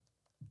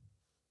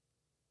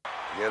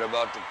Forget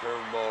about the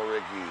curveball,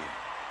 Ricky.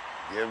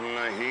 Give him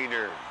a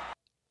heater.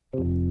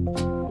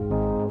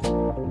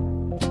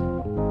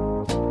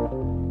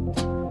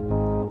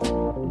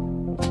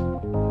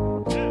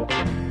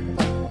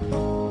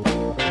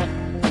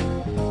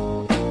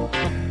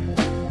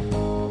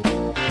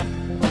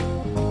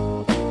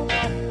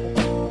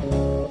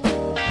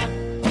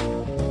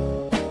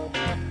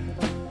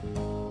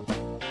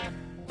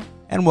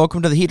 And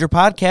welcome to the Heater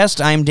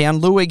Podcast. I'm Dan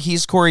Lewig.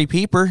 He's Corey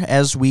Pieper.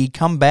 As we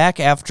come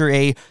back after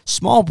a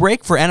small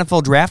break for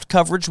NFL draft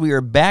coverage, we are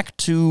back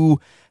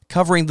to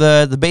covering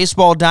the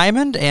baseball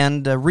diamond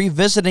and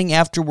revisiting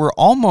after we're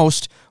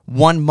almost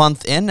 1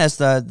 month in as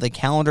the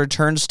calendar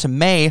turns to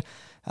May.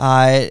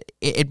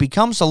 It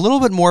becomes a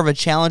little bit more of a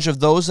challenge of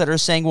those that are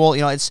saying, well,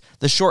 it's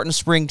the shortened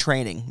spring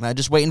training.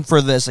 Just waiting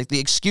for this. Like the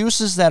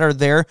excuses that are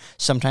there,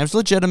 sometimes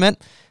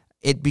legitimate,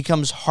 it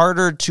becomes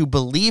harder to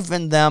believe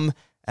in them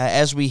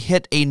as we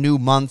hit a new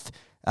month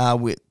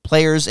with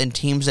players and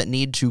teams that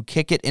need to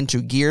kick it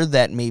into gear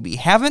that maybe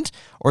haven't,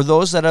 or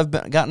those that have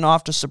gotten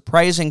off to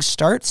surprising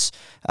starts.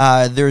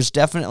 There's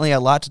definitely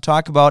a lot to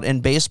talk about in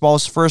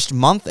baseball's first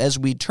month as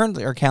we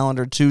turn our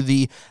calendar to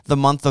the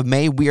month of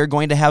May. We are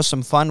going to have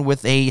some fun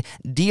with a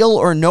deal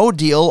or no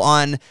deal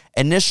on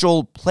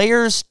initial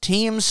players,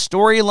 teams,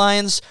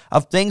 storylines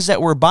of things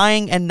that we're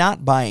buying and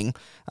not buying.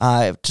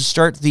 To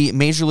start the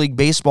Major League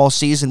Baseball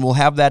season, we'll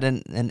have that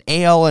in an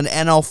AL and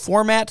NL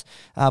format.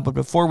 But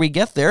before we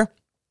get there,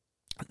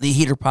 the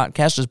Heater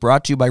Podcast is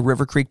brought to you by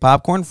River Creek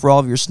Popcorn for all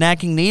of your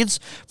snacking needs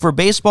for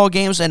baseball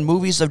games and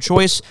movies of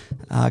choice.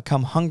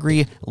 Come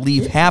hungry,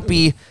 leave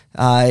happy.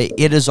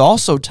 It is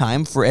also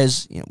time for,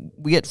 as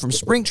we get from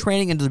spring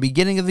training into the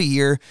beginning of the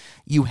year,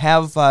 you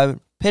have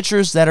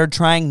pitchers that are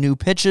trying new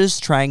pitches,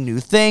 trying new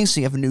things. So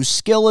you have a new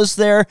skill is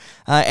there.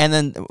 And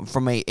then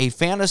from a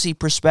fantasy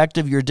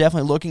perspective, you're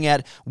definitely looking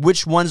at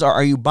which ones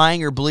are you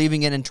buying or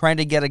believing in and trying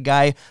to get a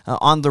guy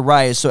on the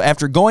rise. So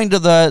after going to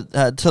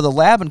the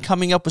lab and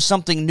coming up with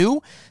something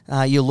new,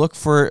 you look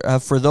for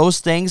those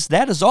things.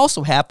 That is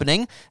also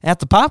happening at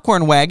the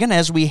Popcorn Wagon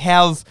as we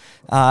have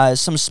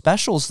some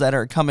specials that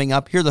are coming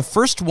up here. The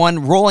first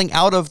one rolling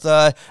out of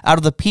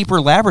the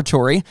Pieper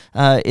Laboratory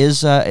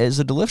is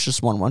a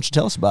delicious one. Why don't you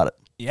tell us about it?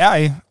 Yeah,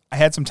 I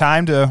had some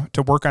time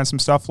to work on some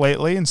stuff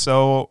lately, and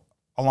so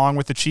along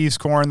with the cheese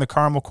corn, the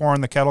caramel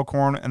corn, the kettle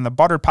corn, and the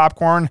buttered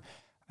popcorn,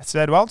 I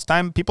said, well, it's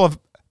time. People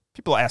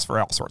ask for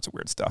all sorts of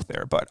weird stuff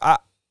there, but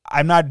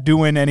I'm not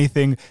doing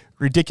anything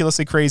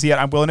ridiculously crazy yet.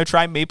 I'm willing to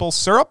try maple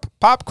syrup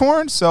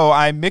popcorn, so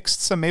I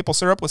mixed some maple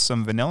syrup with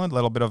some vanilla, a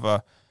little bit of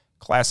a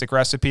classic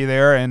recipe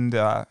there, and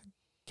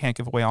can't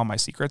give away all my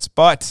secrets,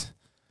 but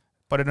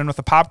put it in with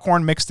the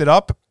popcorn, mixed it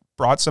up,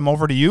 brought some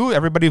over to you.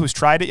 Everybody who's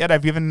tried it yet,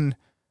 I've given...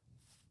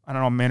 I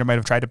don't know, Amanda might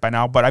have tried it by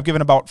now, but I've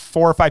given about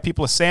 4 or 5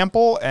 people a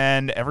sample,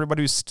 and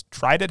everybody who's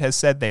tried it has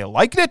said they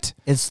liked it.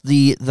 It's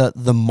the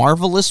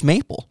Marvelous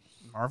Maple.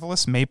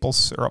 Marvelous Maple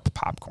Syrup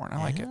Popcorn. I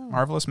like it.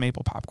 Marvelous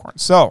Maple Popcorn.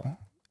 So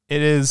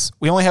it is,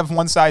 we only have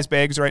one size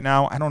bags right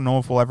now. I don't know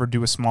if we'll ever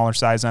do a smaller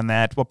size on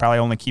that. We'll probably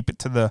only keep it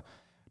to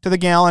the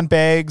gallon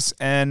bags,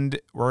 and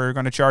we're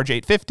going to charge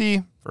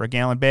 $8.50 for a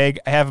gallon bag.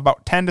 I have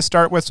about 10 to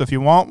start with, so if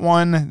you want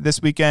one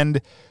this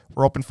weekend,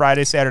 we're open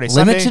Friday, Saturday,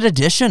 Sunday. Limited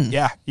edition.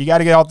 Yeah, you got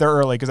to get out there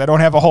early because I don't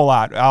have a whole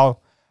lot.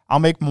 I'll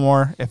make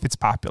more if it's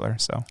popular.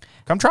 So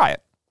come try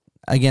it.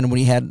 Again, when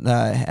you had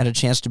a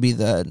chance to be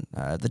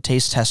the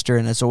taste tester,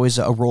 and it's always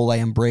a role I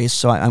embrace,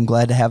 so I'm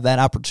glad to have that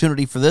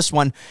opportunity for this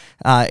one.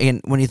 And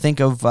when you think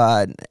of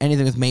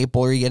anything with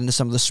maple, or you get into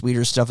some of the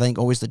sweeter stuff, I think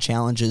always the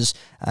challenge is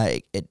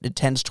it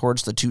tends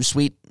towards the too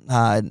sweet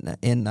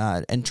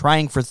in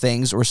trying for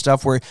things or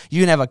stuff where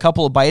you can have a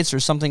couple of bites or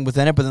something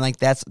within it, but then like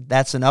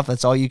that's enough.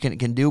 That's all you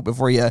can do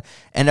before you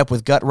end up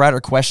with gut rot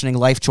or questioning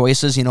life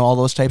choices, all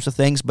those types of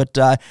things. But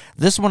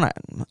this one,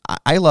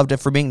 I loved it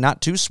for being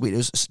not too sweet. It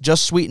was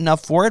just sweet enough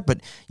for it, but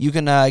you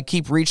can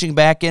keep reaching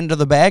back into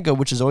the bag,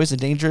 which is always a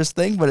dangerous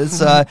thing. But it's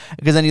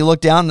because then you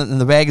look down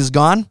and the bag is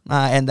gone,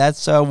 and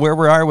that's where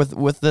we are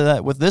with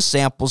this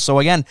sample. So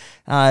again,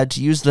 to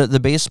use the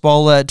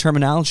baseball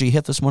terminology,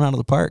 hit this one out of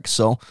the park.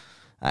 So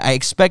I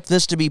expect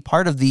this to be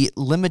part of the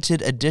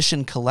limited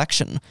edition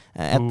collection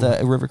at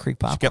the River Creek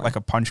Popcorn. Get like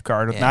a punch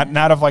card,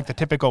 not of like the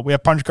typical. We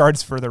have punch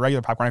cards for the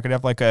regular popcorn. I could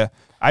have like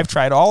I've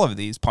tried all of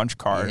these punch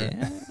card.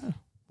 Yeah.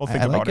 We'll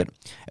think about it.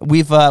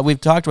 We've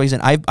talked about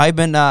it. I've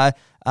been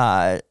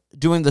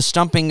doing the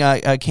stumping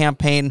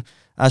campaign,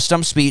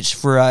 stump speech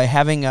for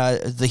having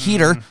the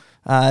heater.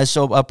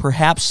 So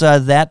perhaps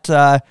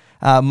that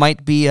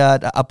might be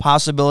a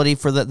possibility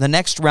for the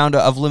next round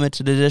of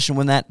limited edition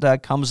when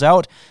that comes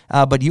out.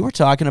 But you were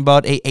talking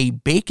about a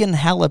bacon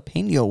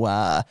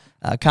jalapeno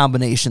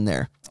combination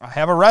there. I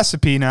have a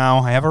recipe now.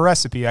 I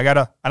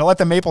gotta let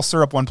the maple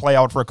syrup one play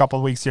out for a couple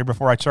of weeks here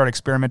before I start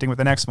experimenting with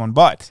the next one.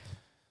 But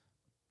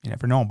you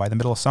never know. By the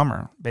middle of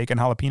summer, bacon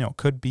jalapeno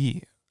could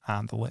be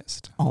on the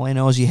list. All I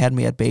know is you had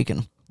me at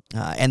bacon.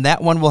 And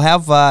that one will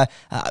have,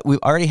 we've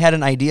already had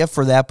an idea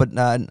for that, but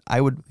I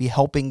would be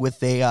helping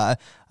with a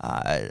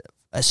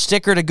a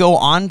sticker to go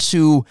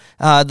onto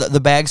the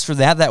bags for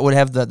that. That would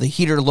have the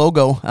Heater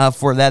logo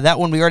for that. That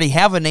one we already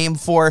have a name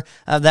for.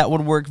 That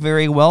would work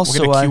very well.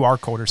 We'll get a QR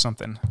code or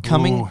something.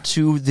 Coming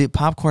to the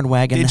popcorn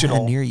wagon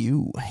near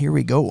you. Here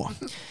we go.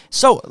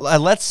 So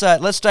let's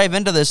dive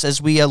into this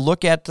as we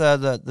look at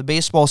the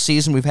baseball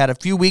season. We've had a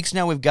few weeks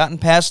now. We've gotten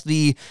past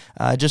the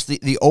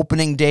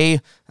opening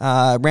day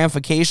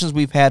ramifications.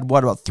 We've had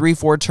about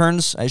 4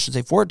 turns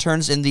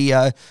in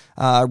the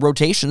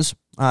rotations.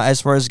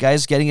 As far as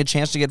guys getting a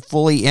chance to get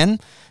fully in.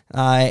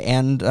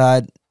 And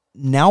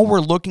now we're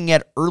looking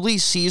at early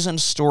season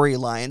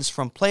storylines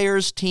from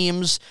players,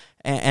 teams,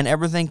 and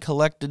everything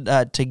collected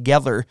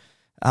together.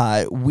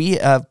 We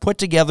put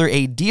together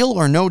a deal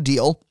or no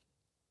deal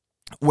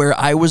where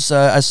I was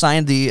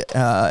assigned the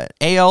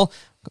AL,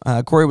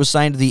 Corey was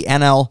assigned the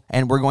NL,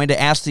 and we're going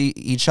to ask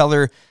each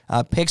other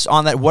picks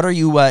on that. What are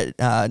you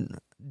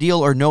deal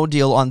or no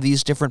deal on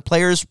these different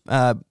players,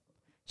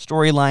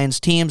 storylines,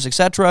 teams,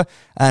 etc.,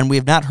 and we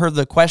have not heard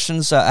the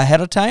questions ahead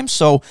of time,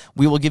 so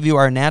we will give you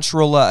our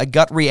natural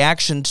gut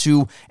reaction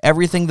to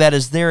everything that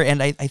is there,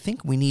 and I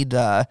think we need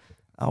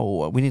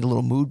we need a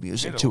little mood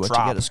music to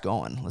get us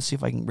going. Let's see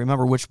if I can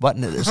remember which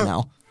button it is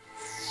now.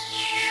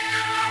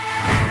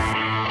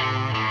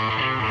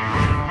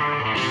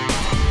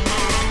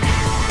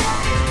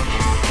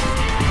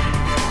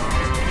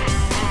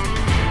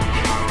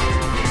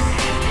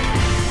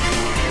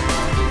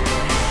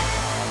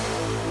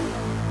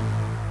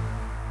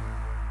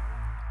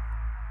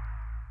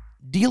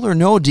 Deal or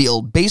no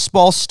deal,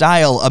 baseball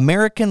style,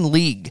 American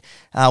League.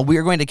 We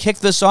are going to kick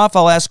this off.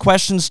 I'll ask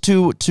questions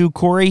to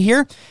Corey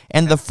here.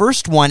 And the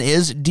first one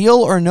is deal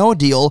or no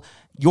deal,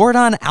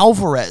 Yordan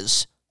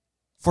Alvarez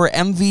for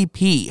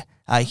MVP.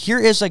 Here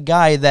is a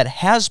guy that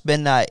has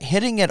been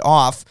hitting it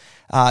off.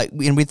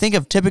 And we think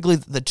of typically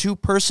the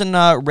two-person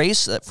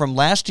race from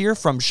last year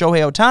from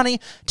Shohei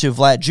Ohtani to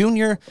Vlad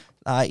Jr.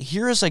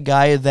 Here is a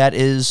guy that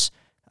is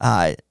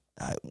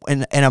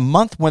in a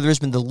month where there's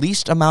been the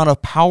least amount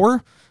of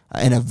power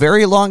in a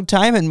very long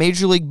time in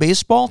Major League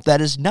Baseball. That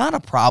is not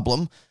a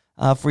problem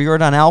for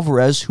Yordan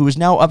Alvarez, who is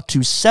now up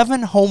to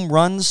 7 home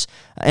runs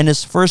in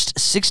his first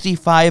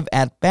 65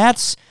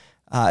 at-bats.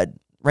 Right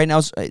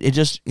now, it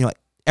just,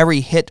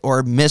 every hit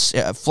or miss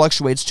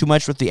fluctuates too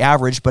much with the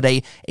average, but a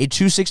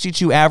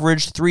 262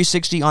 average,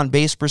 360 on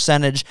base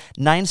percentage,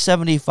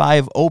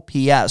 975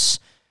 OPS.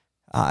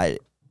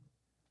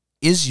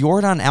 Is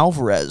Yordan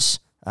Alvarez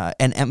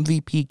an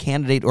MVP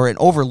candidate or an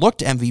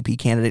overlooked MVP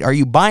candidate? Are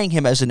you buying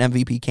him as an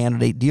MVP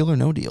candidate, deal or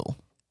no deal?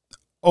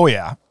 Oh,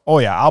 yeah.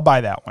 I'll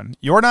buy that one.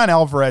 Yordan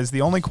Alvarez, the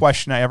only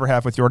question I ever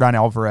have with Yordan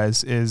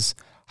Alvarez is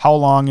how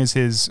long is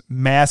his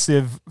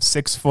massive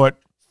 6'5",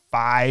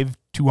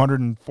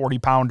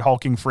 240-pound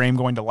hulking frame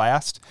going to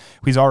last?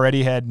 He's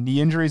already had knee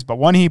injuries, but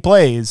when he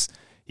plays,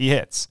 he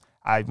hits.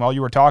 While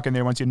you were talking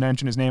there, once you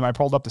mentioned his name, I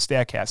pulled up the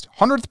StatCast.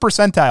 100th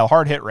percentile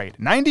hard hit rate,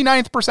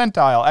 99th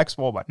percentile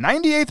xWOBA,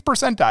 98th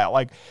percentile.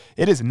 Like,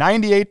 it is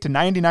 98 to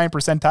 99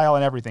 percentile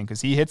in everything because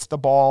he hits the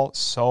ball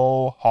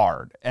so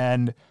hard.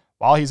 And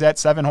while he's at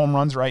 7 home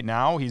runs right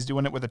now, he's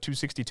doing it with a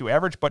 262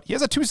 average, but he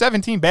has a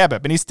 217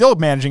 BABIP, and he's still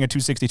managing a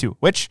 262,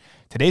 which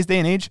today's day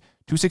and age,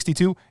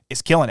 262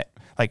 is killing it.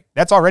 Like,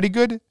 that's already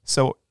good.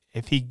 So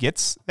if he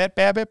gets that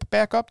BABIP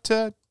back up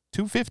to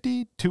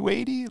 250,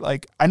 280.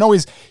 Like, I know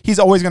he's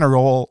always going to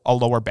roll a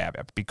lower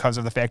BABIP because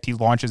of the fact he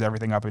launches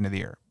everything up into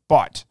the air.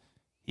 But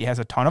he has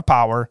a ton of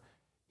power.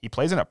 He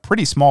plays in a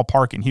pretty small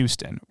park in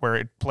Houston where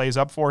it plays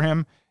up for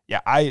him.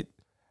 Yeah,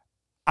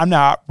 I'm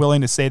not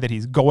willing to say that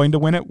he's going to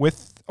win it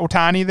with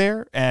Ohtani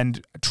there.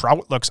 And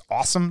Trout looks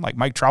awesome. Like,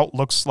 Mike Trout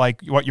looks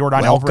like what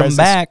Yordan Alvarez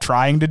is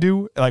trying to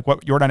do, like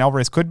what Yordan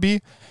Alvarez could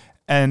be.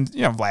 And,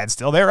 Vlad's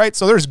still there, right?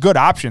 So there's good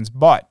options,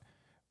 but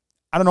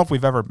I don't know if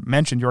we've ever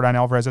mentioned Yordan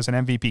Alvarez as an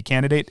MVP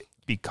candidate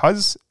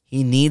because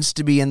he needs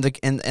to be in the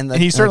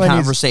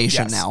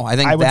conversation now.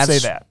 I would say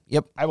that.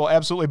 Yep. I will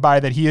absolutely buy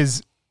that. He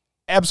is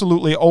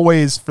absolutely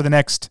always for the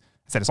next,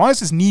 as long as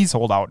his knees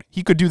hold out,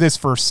 he could do this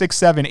for 6,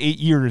 7, 8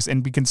 years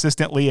and be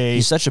consistently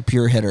he's such a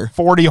pure hitter.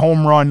 40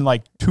 home run,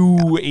 like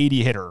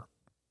 280 hitter.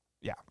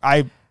 Yeah.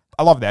 I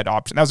love that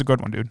option. That was a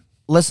good one, dude.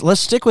 Let's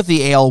stick with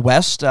the AL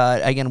West.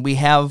 Again, we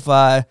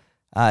have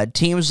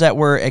teams that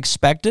were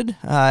expected,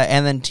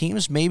 and then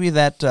teams maybe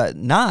that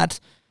not.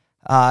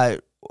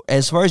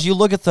 As far as you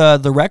look at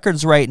the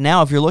records right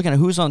now, if you're looking at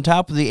who's on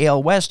top of the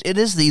AL West, it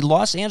is the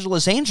Los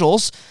Angeles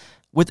Angels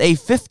with a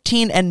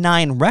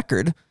 15-9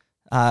 record.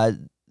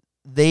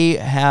 They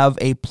have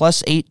a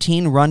plus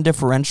 18 run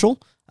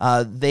differential.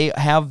 They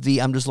have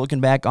I'm just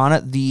looking back on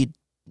it, the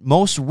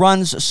most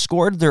runs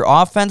scored. Their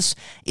offense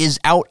is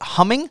out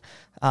humming,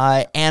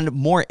 and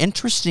more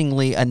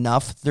interestingly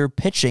enough, their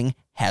pitching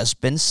has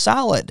been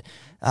solid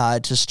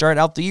to start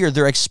out the year.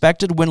 Their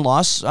expected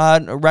win-loss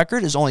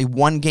record is only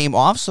 1 game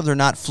off, so they're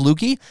not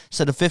fluky.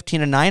 Instead of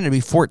 15-9, it'd be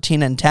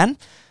 14-10.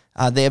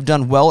 They have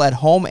done well at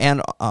home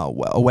and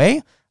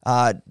away.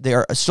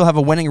 They still have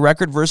a winning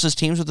record versus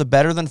teams with a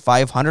better than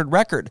 500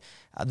 record.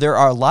 There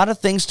are a lot of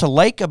things to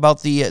like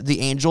about the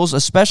Angels,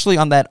 especially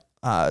on that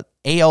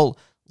AL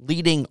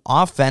leading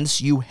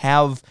offense. You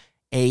have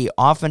a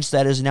offense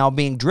that is now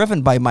being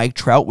driven by Mike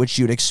Trout, which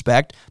you'd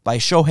expect, by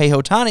Shohei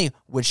Ohtani,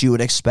 which you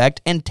would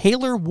expect, and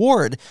Taylor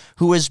Ward,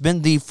 who has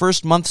been the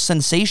first month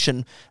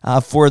sensation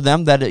for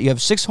them. That you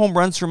have 6 home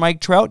runs for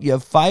Mike Trout, you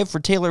have 5 for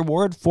Taylor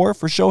Ward, 4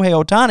 for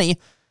Shohei Ohtani.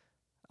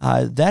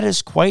 That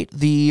is quite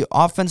the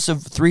offensive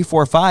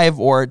 3-4-5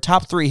 or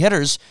top 3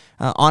 hitters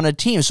on a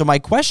team. So my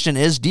question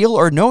is, deal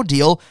or no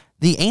deal,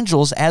 the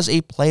Angels as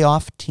a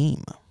playoff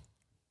team?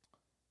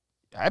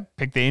 I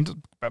picked the Angels.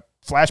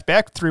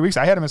 Flashback 3 weeks,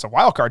 I had them as a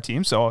wild card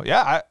team. So,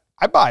 yeah,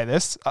 I buy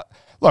this.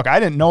 Look, I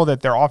didn't know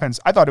that their offense,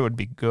 I thought it would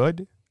be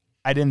good.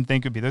 I didn't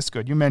think it would be this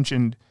good. You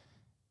mentioned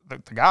the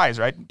guys,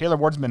 right? Taylor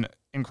Ward's been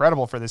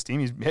incredible for this team.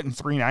 He's hitting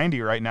 390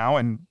 right now,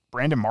 and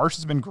Brandon Marsh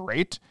has been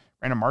great.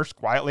 Brandon Marsh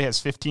quietly has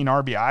 15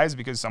 RBIs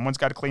because someone's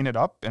got to clean it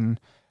up. And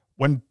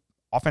when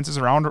offense is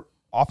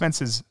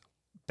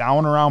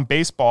down around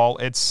baseball,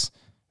 it's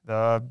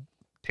the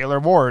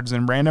Taylor Ward's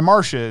and Brandon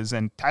Marsh's,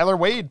 and Tyler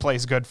Wade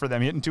plays good for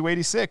them, hitting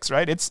 286,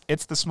 right?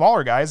 It's the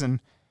smaller guys, and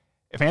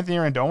if Anthony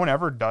Rendon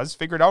ever does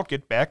figure it out,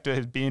 get back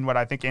to being what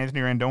I think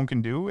Anthony Rendon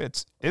can do,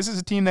 this is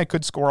a team that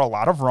could score a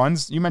lot of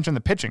runs. You mentioned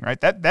the pitching, right?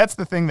 That's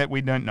the thing that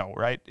we don't know,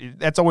 right?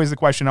 That's always the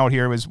question out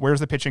here is where's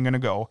the pitching going to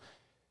go?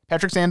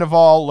 Patrick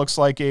Sandoval looks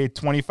like a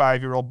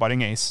 25-year-old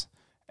budding ace,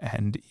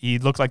 and he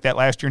looked like that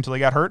last year until he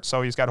got hurt,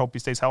 so he's got to hope he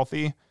stays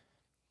healthy.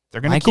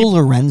 They're going to Michael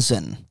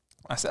Lorenzen.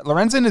 I said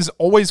Lorenzen is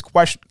always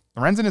questioned.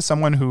 Lorenzen is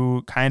someone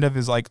who kind of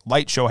is like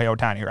light Shohei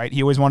Ohtani, right?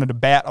 He always wanted to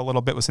bat a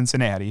little bit with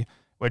Cincinnati,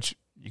 which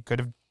he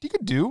could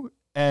do,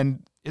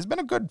 and has been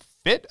a good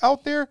fit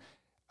out there.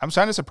 I'm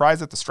kind of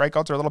surprised that the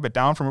strikeouts are a little bit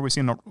down from what we've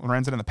seen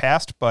Lorenzen in the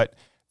past, but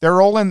they're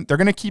rolling. They're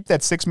going to keep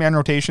that 6-man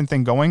rotation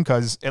thing going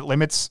because it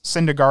limits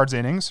Syndergaard's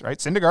innings, right?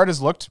 Syndergaard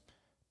has looked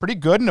pretty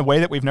good in a way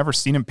that we've never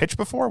seen him pitch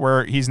before,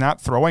 where he's not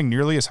throwing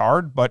nearly as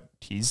hard, but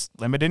he's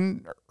limited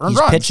in earned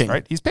runs, pitching.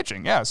 Right? He's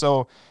pitching, yeah.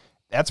 So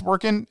that's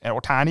working. At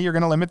Ohtani, you're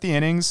going to limit the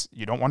innings.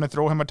 You don't want to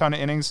throw him a ton of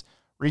innings.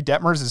 Reed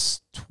Detmers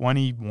is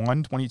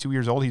 21, 22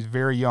 years old. He's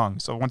very young.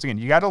 So once again,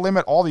 you got to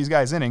limit all these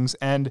guys' innings.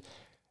 And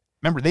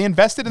remember, they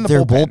invested in the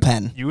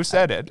bullpen. You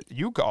said it.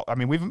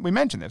 We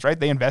mentioned this, right?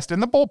 They invested in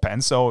the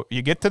bullpen. So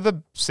you get to the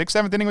 6th,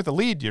 7th inning with the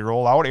lead. You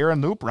roll out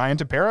Aaron Loop, Ryan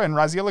Tepera, and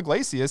Raziel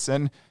Iglesias,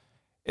 and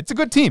it's a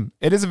good team.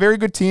 It is a very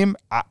good team.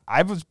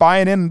 I was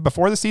buying in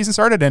before the season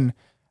started, and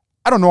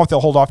I don't know if they'll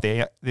hold off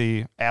the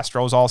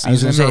Astros all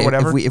season or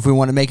whatever. If we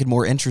want to make it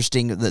more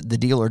interesting, the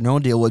deal or no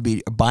deal would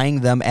be buying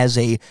them as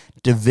a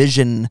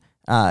division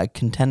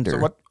contender.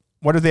 So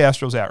what are the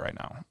Astros at right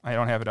now? I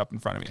don't have it up in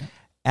front of me.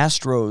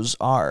 Astros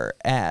are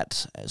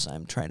at, as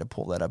I'm trying to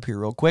pull that up here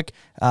real quick,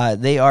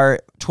 they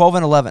are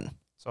 12-11.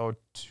 So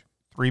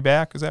 3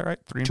 back, is that right?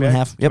 3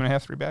 2.5. Yep.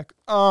 2.5, 3 back.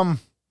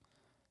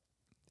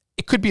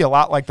 It could be a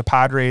lot like the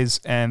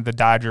Padres and the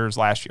Dodgers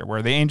last year,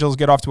 where the Angels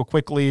get off to a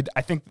quick lead.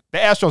 I think the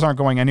Astros aren't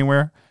going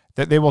anywhere.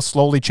 That they will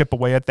slowly chip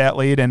away at that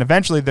lead, and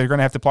eventually they're going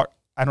to have to play.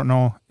 I don't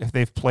know if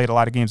they've played a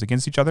lot of games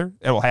against each other.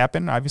 It will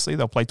happen, obviously.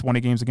 They'll play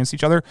 20 games against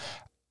each other.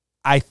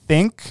 I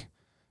think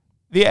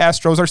the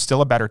Astros are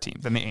still a better team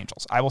than the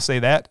Angels. I will say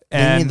that.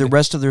 They need the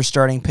rest of their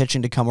starting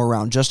pitching to come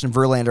around. Justin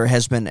Verlander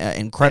has been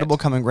incredible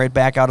coming right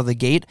back out of the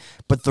gate,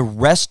 but the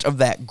rest of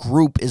that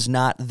group is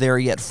not there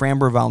yet.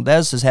 Framber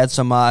Valdez has had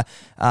some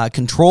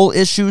control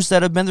issues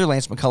that have been there.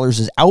 Lance McCullers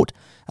is out.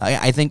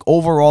 I think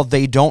overall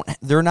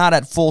they're not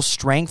at full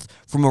strength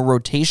from a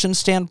rotation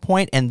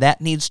standpoint, and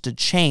that needs to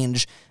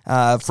change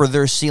for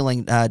their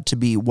ceiling to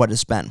be what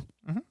it's been.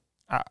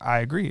 Mm-hmm. I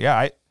agree.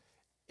 Yeah,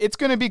 it's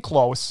going to be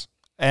close,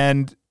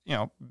 and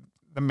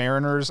the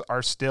Mariners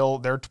are still,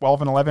 they're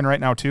 12-11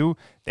 right now too.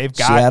 They've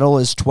got Seattle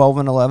is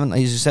 12-11,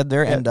 as you said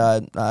there, yeah.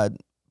 And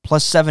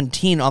plus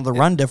 17 on the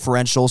run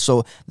differential.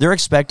 So they're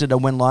expected a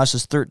win-loss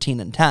is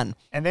 13-10.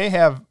 And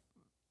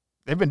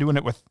they've been doing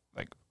it with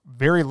like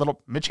very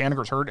little. Mitch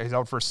Haniger's hurt. He's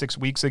out for 6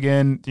 weeks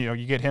again.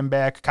 You get him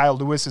back. Kyle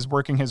Lewis is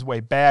working his way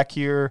back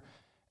here,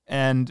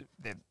 and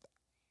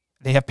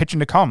they have pitching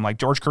to come. Like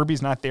George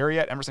Kirby's not there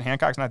yet. Emerson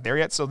Hancock's not there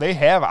yet. So they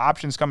have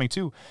options coming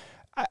too.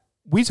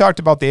 We talked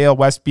about the AL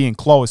West being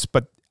close,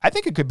 but I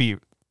think it could be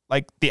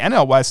like the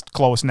NL West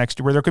close next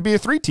year, where there could be a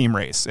 3-team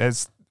race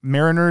as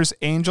Mariners,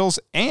 Angels,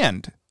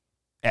 and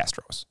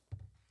Astros.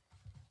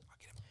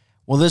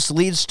 Well, this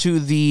leads to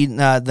the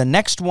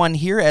next one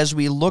here as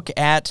we look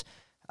at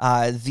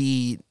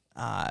the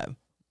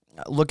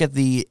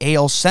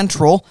AL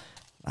Central,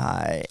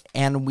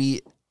 and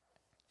we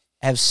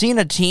have seen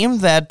a team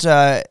that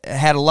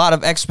had a lot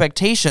of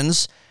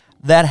expectations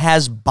that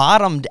has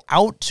bottomed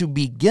out to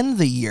begin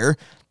the year.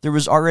 There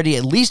was already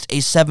at least a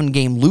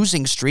 7-game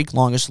losing streak,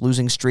 longest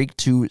losing streak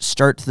to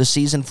start the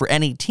season for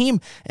any team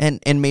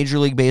in Major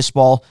League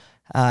Baseball.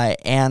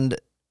 And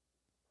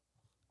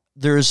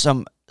there's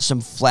some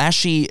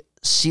flashy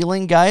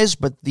ceiling guys,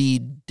 but the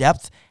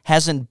depth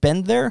hasn't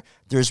been there.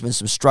 There's been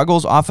some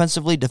struggles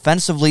offensively,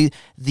 defensively.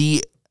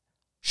 The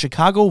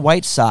Chicago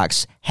White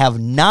Sox have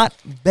not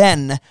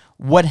been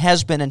what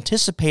has been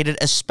anticipated,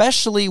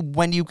 especially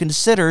when you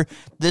consider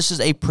this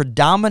is a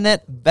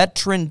predominant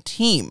veteran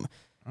team.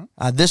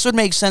 This would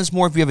make sense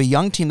more if you have a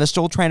young team that's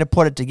still trying to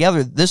put it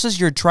together. This is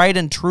your tried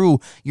and true,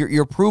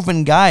 your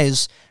proven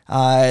guys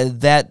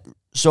that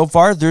so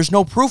far there's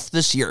no proof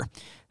this year.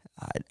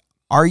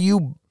 Are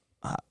you,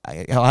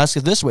 I'll ask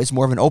it this way, it's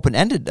more of an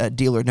open-ended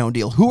deal or no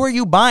deal. Who are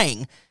you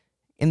buying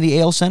in the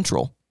AL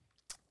Central?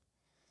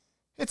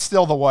 It's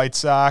still the White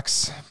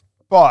Sox,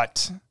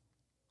 but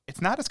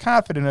it's not as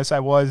confident as I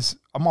was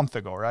a month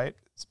ago, right?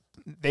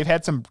 They've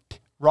had some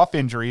rough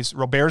injuries.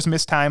 Robert's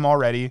missed time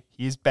already.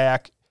 He's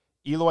back.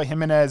 Eloy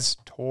Jimenez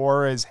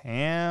tore his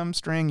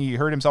hamstring. He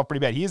hurt himself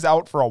pretty bad. He's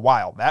out for a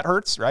while. That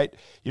hurts, right?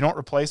 You don't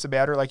replace a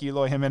batter like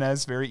Eloy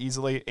Jimenez very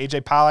easily.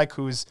 AJ Pollock,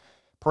 who's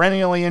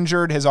perennially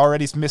injured, has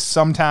already missed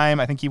some time.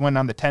 I think he went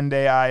on the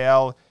 10-day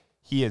IL.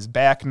 He is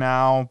back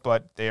now,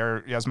 but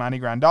Yasmani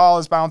Grandal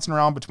is bouncing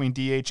around between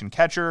DH and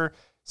catcher.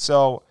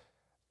 So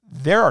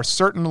there are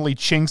certainly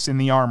chinks in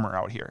the armor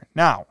out here.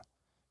 Now,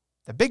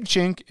 the big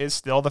chink is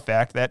still the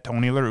fact that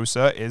Tony La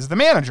Russa is the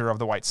manager of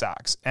the White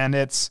Sox. And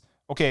it's,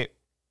 okay,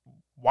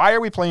 why are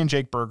we playing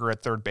Jake Burger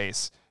at third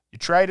base?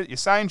 You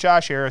signed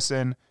Josh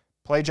Harrison,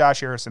 play Josh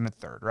Harrison at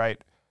third,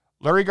 right?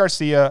 Leury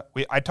Garcia,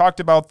 I talked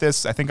about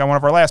this, I think, on one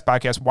of our last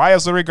podcasts. Why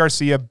is Leury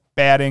Garcia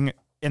batting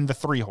in the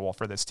 3-hole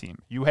for this team?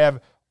 You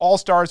have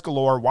all-stars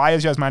galore. Why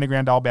is Yasmani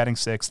Grandal batting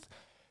 6th?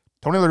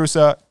 Tony La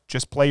Russa,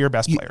 just play your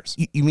best players.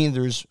 You mean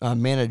there's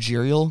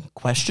managerial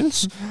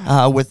questions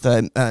with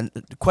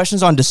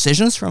questions on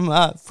decisions from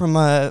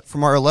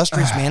our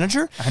illustrious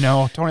manager? I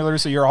know. Tony La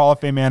Russa, you're a Hall of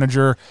Fame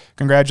manager.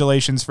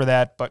 Congratulations for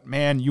that. But,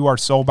 man, you are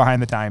so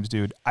behind the times,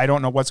 dude. I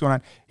don't know what's going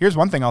on. Here's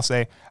one thing I'll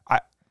say.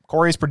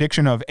 Corey's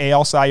prediction of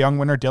AL Cy Young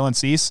winner Dylan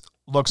Cease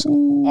looks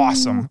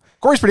awesome.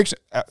 Corey's prediction.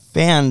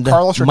 Fanned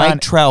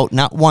Mike Trout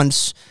not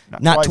once,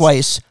 not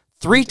twice.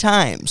 3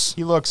 times.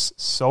 He looks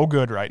so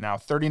good right now.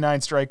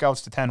 39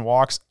 strikeouts to 10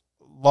 walks.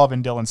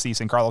 Loving Dylan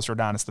Cease and Carlos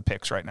Rodon as the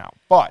picks right now.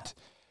 But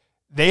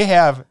they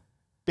have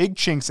big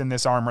chinks in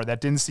this armor that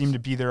didn't seem to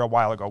be there a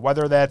while ago.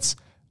 Whether that's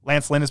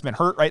Lance Lynn has been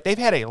hurt, right? They've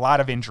had a lot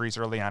of injuries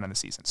early on in the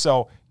season.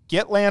 So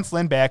get Lance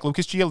Lynn back.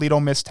 Lucas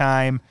Giolito missed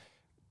time.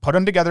 Put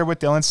him together with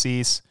Dylan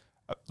Cease.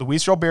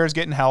 Luis Robert's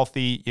getting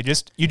healthy. You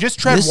just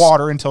tread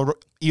water until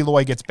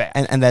Eloy gets back.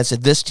 And that's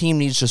it. This team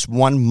needs just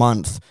 1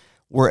 month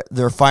where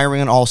they're firing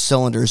on all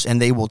cylinders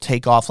and they will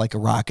take off like a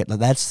rocket. Now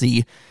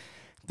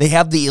they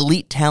have the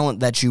elite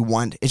talent that you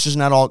want. It's just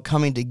not all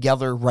coming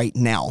together right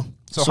now.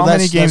 So how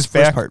many games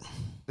back?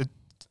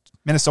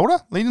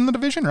 Minnesota leading the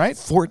division, right?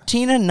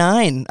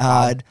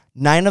 14-9.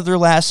 9 of their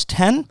last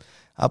 10,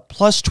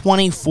 plus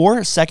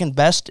 24, second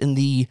best in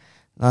the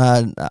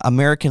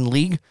American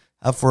League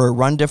for a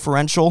run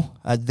differential.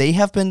 They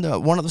have been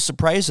one of the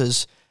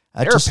surprises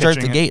to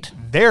start the gate.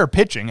 Their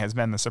pitching has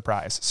been the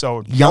surprise.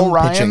 So Young Joe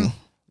Ryan pitching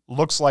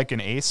looks like an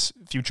ace,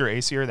 future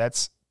ace here.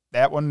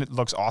 That one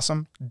looks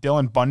awesome.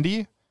 Dylan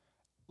Bundy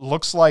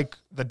looks like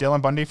the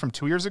Dylan Bundy from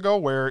 2 years ago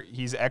where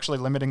he's actually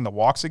limiting the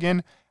walks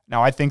again.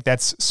 Now, I think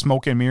that's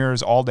smoke and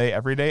mirrors all day,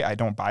 every day. I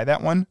don't buy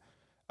that one.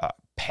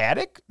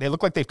 Paddock, they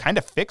look like they've kind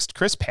of fixed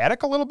Chris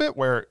Paddock a little bit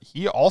where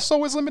he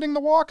also is limiting the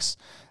walks.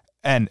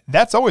 And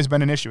that's always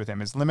been an issue with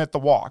him is limit the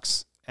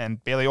walks.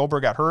 And Bailey Ober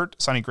got hurt.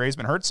 Sonny Gray's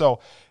been hurt. So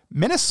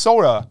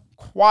Minnesota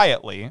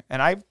quietly,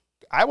 and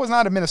I was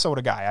not a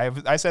Minnesota guy.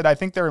 I said I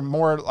think they're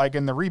more like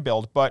in the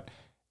rebuild, but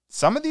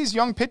some of these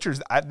young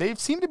pitchers, they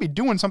seem to be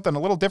doing something a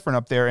little different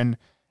up there, and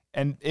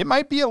it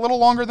might be a little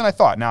longer than I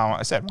thought. Now,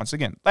 I said, once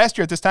again, last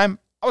year at this time,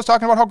 I was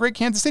talking about how great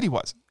Kansas City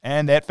was,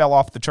 and that fell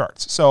off the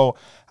charts. So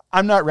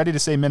I'm not ready to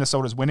say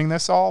Minnesota's winning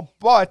this all,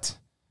 but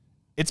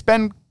it's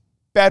been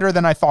better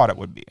than I thought it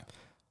would be.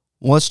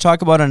 Well, let's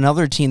talk about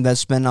another team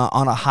that's been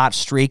on a hot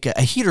streak,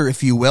 a heater,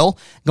 if you will,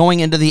 going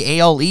into the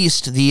AL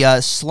East.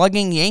 The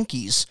slugging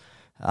Yankees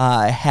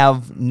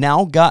have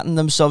now gotten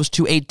themselves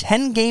to a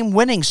 10-game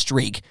winning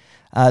streak.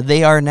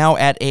 They are now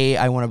at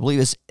I want to believe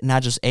it's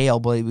not just AL,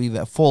 but I believe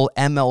a full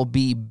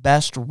MLB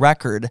best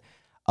record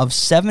of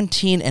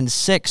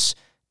 17-6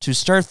 to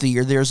start the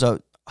year. There's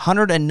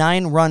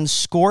 109 runs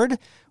scored,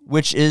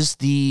 which is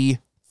the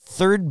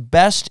third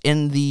best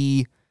in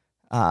the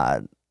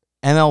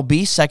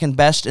MLB, second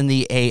best in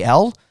the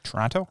AL.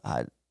 Toronto?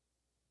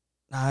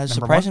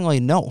 Surprisingly,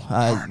 no.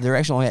 They're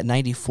actually only at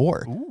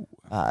 94.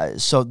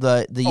 So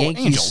the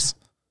Yankees... Angels.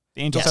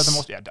 The Angels have the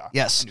most. Yeah, duh.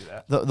 Yes. I knew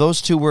that.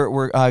 Those two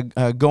were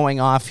going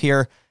off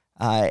here,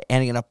 and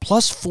in a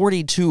plus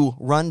 42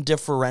 run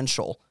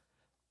differential.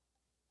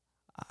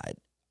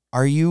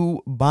 Are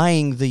you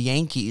buying the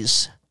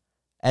Yankees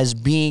as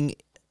being,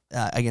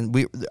 again,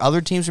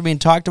 other teams are being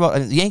talked about.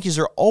 The Yankees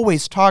are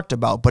always talked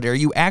about, but are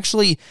you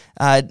actually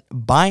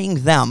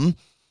buying them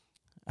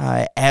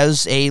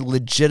as a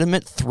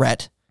legitimate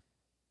threat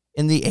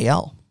in the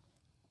AL?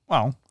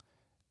 Well,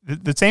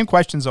 the same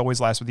questions always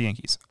last with the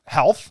Yankees.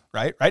 Health,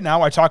 right? Right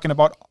now, I'm talking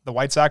about the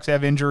White Sox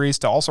have injuries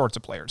to all sorts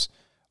of players.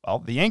 Well,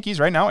 the Yankees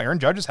right now, Aaron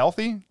Judge is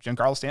healthy.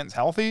 Giancarlo Stanton's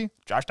healthy.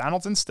 Josh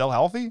Donaldson's still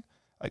healthy.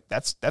 Like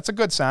that's a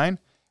good sign.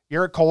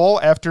 Garrett Cole,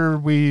 after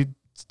we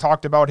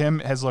talked about him,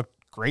 has looked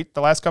great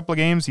the last couple of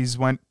games. He's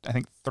went, I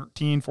think,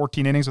 13,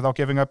 14 innings without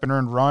giving up an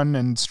earned run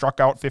and struck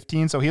out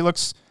 15. So he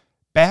looks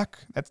back.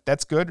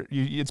 That's good.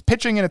 It's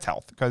pitching and it's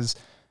health because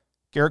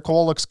Garrett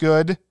Cole looks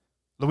good.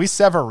 Luis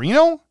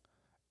Severino,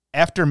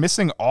 after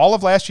missing all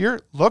of last year,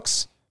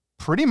 looks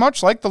pretty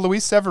much like the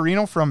Luis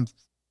Severino from,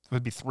 it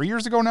would be 3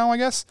 years ago now, I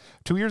guess,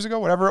 2 years ago,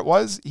 whatever it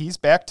was. He's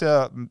back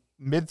to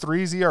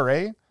mid-threes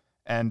ERA,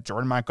 and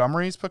Jordan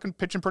Montgomery's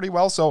pitching pretty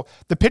well. So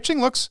the pitching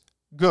looks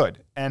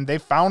good, and they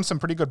found some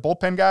pretty good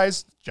bullpen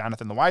guys.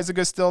 Jonathan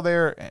Loaisiga's still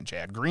there, and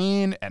Chad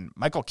Green, and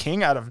Michael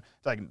King out of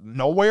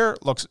nowhere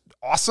looks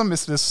awesome.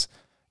 It's this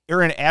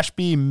Aaron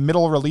Ashby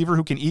middle reliever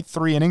who can eat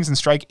 3 innings and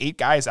strike 8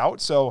 guys out.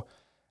 So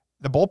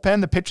the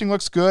bullpen, the pitching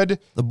looks good.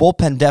 The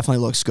bullpen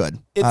definitely looks good.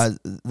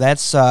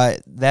 That's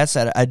at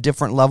a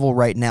different level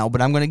right now.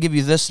 But I'm going to give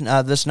you this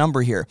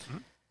number here: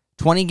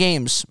 20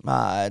 games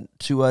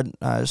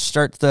to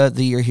start the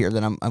year here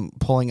that I'm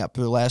pulling up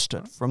the last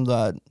from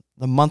the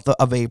month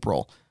of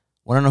April.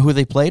 Want to know who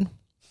they played?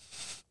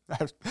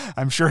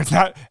 I'm sure it's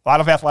not a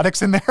lot of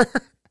Athletics in there.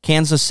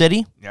 Kansas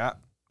City. Yeah.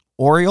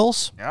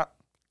 Orioles. Yeah.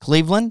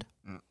 Cleveland.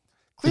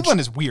 Cleveland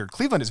is weird.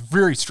 Cleveland is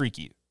very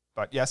streaky.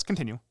 But yes,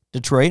 continue.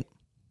 Detroit.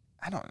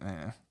 I don't.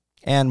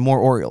 And more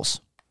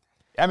Orioles.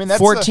 I mean, that's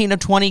 14 of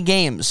 20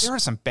 games. There are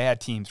some bad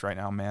teams right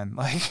now, man.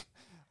 Like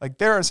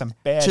there are some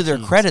bad. To their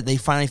teams. credit, they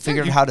finally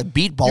figured out how to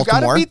beat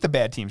Baltimore. You got to beat the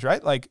bad teams,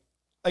 right? Like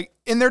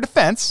in their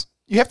defense,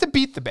 you have to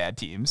beat the bad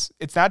teams.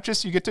 It's not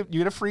just you get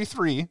a free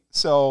 3.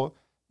 So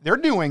they're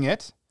doing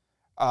it.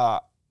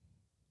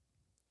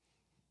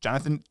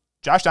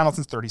 Josh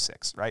Donaldson's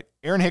 36, right?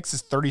 Aaron Hicks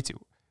is 32.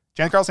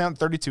 Giancarlo Stanton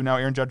 32 now.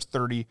 Aaron Judge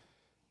 30.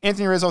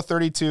 Anthony Rizzo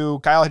 32.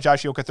 Kyle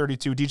Higashioka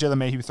 32. DJ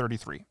LeMahieu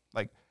 33.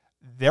 Like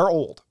they're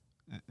old.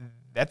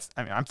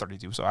 I'm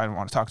 32, so I don't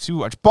want to talk too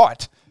much.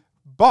 But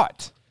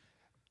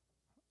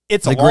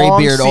it's the a gray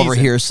long beard season. over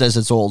here says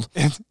it's old.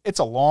 It's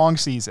a long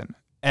season,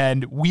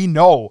 and we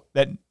know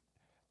that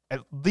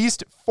at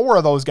least 4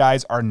 of those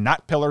guys are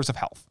not pillars of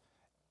health,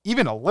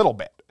 even a little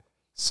bit.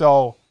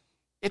 So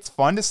it's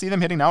fun to see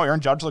them hitting now. Aaron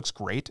Judge looks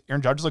great.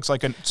 Aaron Judge looks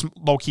like a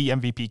low-key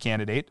MVP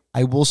candidate.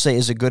 I will say,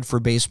 is it good for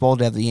baseball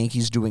to have the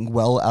Yankees doing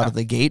well out of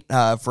the gate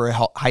for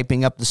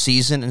hyping up the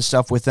season and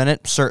stuff within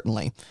it?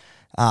 Certainly.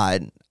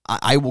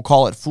 I will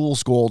call it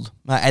fool's gold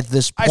at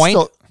this point,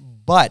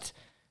 but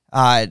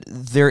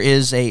there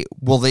is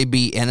will they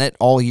be in it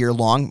all year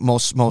long?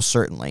 Most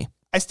certainly.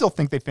 I still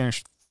think they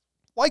finished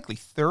likely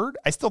 3rd.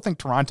 I still think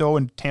Toronto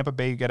and Tampa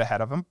Bay get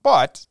ahead of them,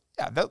 but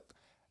yeah,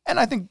 and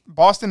I think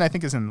Boston,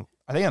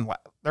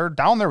 they're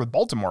down there with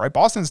Baltimore, right?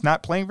 Boston's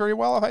not playing very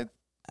well.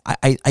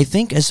 I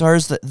think as far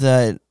as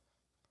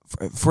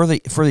for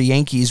the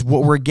Yankees,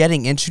 what we're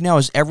getting into now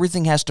is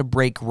everything has to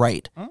break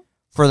right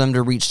for them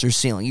to reach their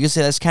ceiling. You can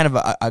say that's kind of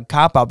a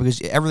cop-out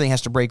because everything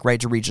has to break right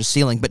to reach a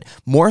ceiling, but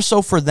more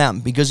so for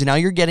them because now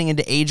you're getting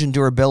into age and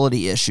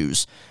durability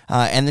issues.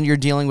 And then you're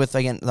dealing with,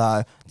 again,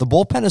 the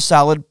bullpen is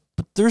solid,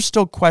 but there's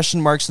still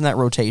question marks in that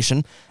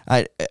rotation.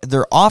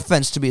 Their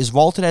offense, to be as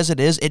vaulted as it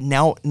is, it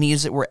now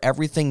needs it where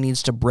everything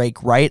needs to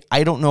break right.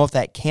 I don't know if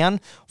that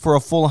can for a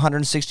full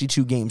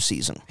 162-game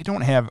season. They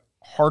don't have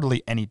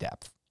hardly any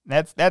depth.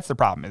 That's the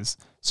problem is.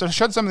 So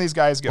should some of these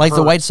guys get like hurt,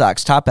 the White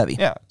Sox, top heavy.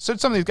 Yeah. So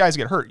some of these guys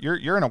get hurt.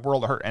 You're in a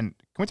world of hurt. And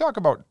can we talk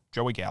about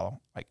Joey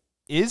Gallo? Like,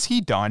 is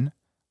he done?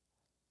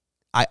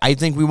 I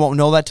think we won't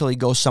know that till he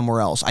goes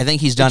somewhere else. I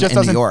think he's done in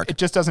New York. It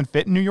just doesn't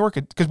fit in New York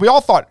because we all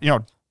thought,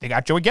 they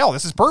got Joey Gallo.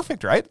 This is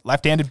perfect, right?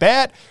 Left-handed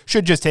bat,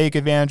 should just take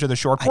advantage of the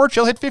short porch.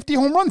 He'll hit 50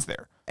 home runs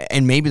there.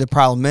 And maybe the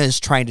problem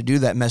is trying to do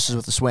that messes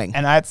with the swing.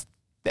 And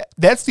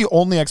that's the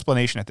only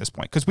explanation at this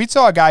point. Because we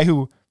saw a guy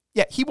who,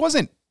 he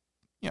wasn't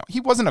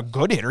a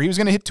good hitter. He was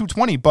going to hit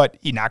 220, but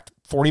he knocked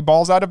 40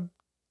 balls out of,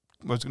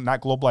 was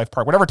not Globe Life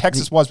Park, whatever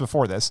Texas was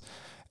before this.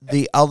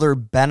 The other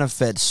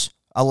benefits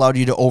allowed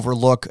you to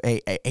overlook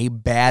a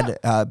bad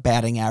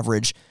batting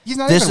average. He's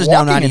not even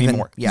walking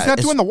anymore. He's not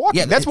doing the walking.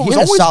 Yeah, that's what was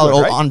always solid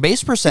good, right? on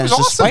base percentage. He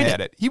was awesome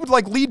at it. He would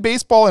lead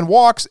baseball in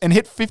walks and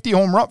hit 40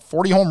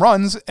 home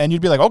runs, and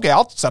you'd be like, okay,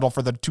 I'll settle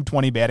for the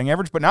 220 batting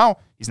average. But now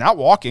he's not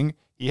walking.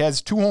 He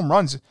has 2 home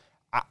runs.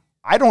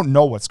 I don't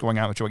know what's going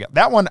on with Joey Gallo.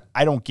 That one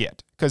I don't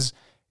get because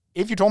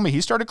if you told me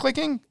he started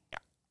clicking,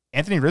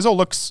 Anthony Rizzo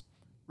looks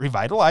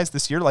revitalized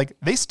this year. Like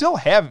they still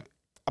have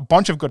a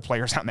bunch of good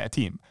players on that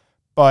team,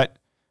 but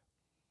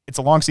it's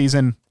a long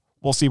season.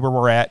 We'll see where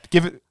we're at.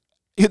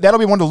 That'll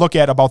be one to look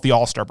at about the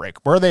All-Star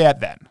break. Where are they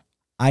at then?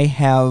 I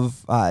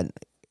have,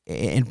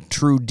 in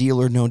true deal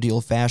or no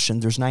deal fashion,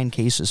 there's 9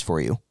 cases for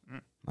you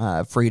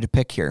to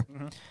pick here.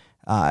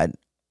 Mm-hmm.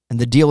 And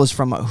the deal is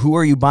from who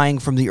are you buying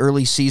from the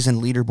early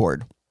season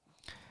leaderboard?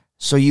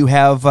 So you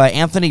have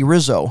Anthony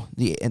Rizzo,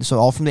 so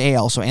all from the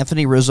AL. So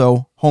Anthony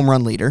Rizzo, home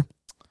run leader.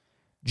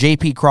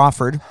 J.P.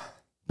 Crawford,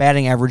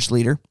 batting average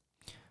leader.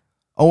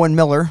 Owen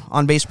Miller,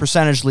 on base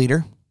percentage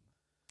leader.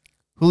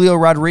 Julio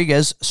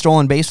Rodriguez,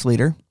 stolen base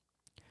leader.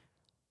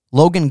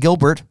 Logan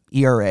Gilbert,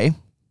 ERA.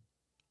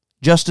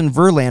 Justin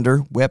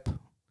Verlander, WHIP.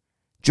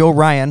 Joe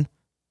Ryan,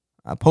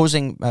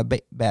 opposing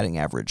batting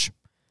average.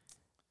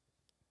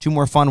 2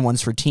 more fun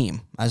ones for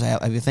team, as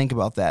I think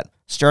about that.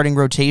 Starting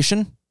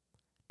rotation,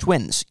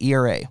 Twins,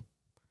 ERA.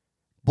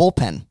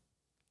 Bullpen,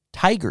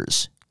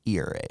 Tigers,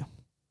 ERA.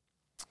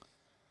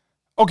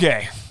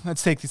 Okay,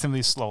 let's take some of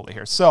these slowly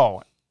here.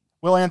 So,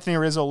 will Anthony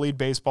Rizzo lead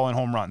baseball in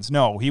home runs?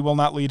 No, he will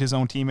not lead his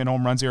own team in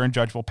home runs. Aaron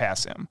Judge will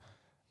pass him.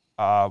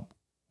 For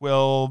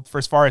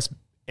as far as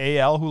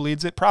AL, who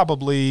leads it?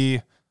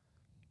 Probably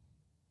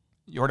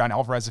Yordan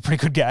Alvarez is a pretty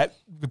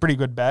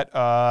good bet.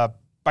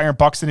 Byron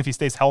Buxton, if he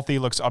stays healthy,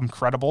 looks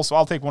incredible. So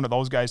I'll take one of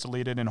those guys to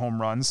lead it in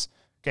home runs.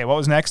 Okay, what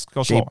was next?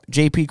 Go slow.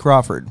 J.P.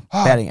 Crawford,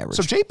 batting average.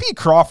 So J.P.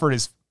 Crawford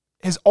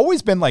has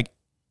always been like,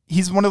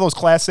 he's one of those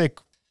classic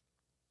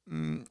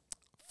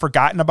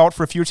forgotten about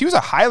for a few years. He was a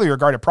highly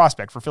regarded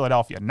prospect for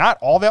Philadelphia not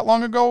all that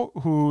long ago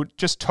who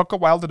just took a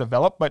while to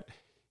develop, but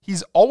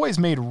he's always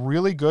made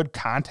really good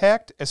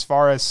contact as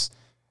far as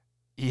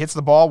he hits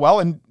the ball well,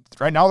 and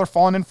right now they're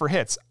falling in for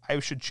hits.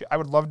 I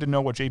would love to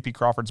know what J.P.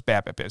 Crawford's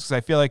BABIP is because I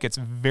feel like it's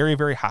very,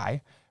 very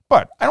high,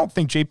 but I don't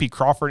think J.P.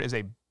 Crawford is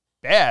a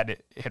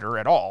bad hitter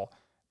at all.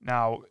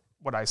 Now,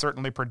 would I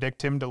certainly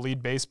predict him to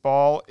lead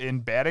baseball in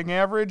batting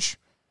average?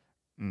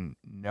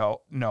 No.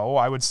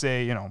 I would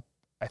say,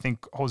 I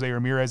think Jose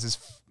Ramirez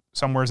is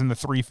somewhere in the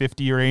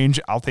 350 range.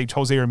 I'll take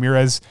Jose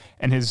Ramirez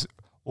and his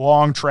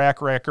long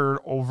track record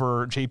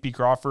over J.P.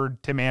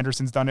 Crawford. Tim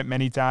Anderson's done it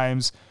many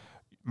times.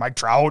 Mike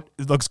Trout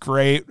looks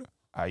great.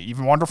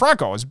 Even Wander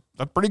Franco has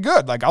looked pretty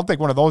good. Like, I'll take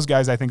one of those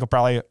guys. I think will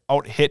probably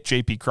out-hit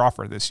J.P.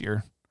 Crawford this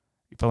year.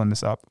 You filling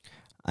this up?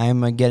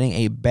 I'm getting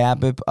a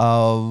BABIP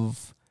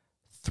of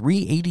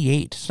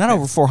 388. It's not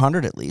over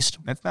 400 at least.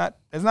 It's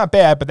not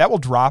bad, but that will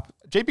drop.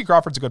 J.P.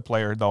 Crawford's a good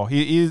player, though.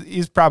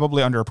 He's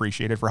probably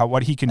underappreciated for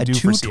what he can do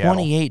for Seattle.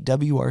 228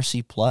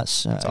 WRC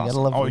plus. That's awesome. I gotta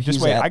love just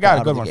wait. I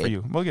got a good one for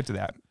you. We'll get to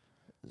that.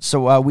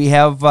 So we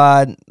have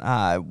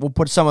we'll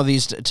put some of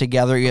these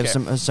together. You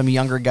have some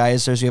younger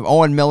guys. So you have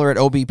Owen Miller at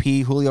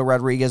OBP, Julio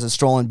Rodriguez at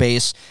stolen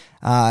base.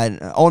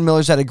 Owen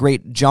Miller's had a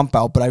great jump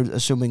out, but I'm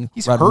assuming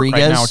he's Rodriguez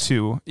hurt right now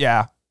too.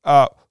 Yeah.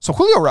 So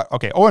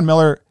Owen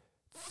Miller,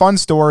 fun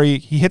story.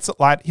 He hits a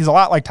lot. He's a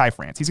lot like Ty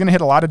France. He's going to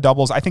hit a lot of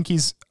doubles. I think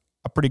he's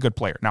a pretty good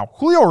player. Now,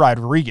 Julio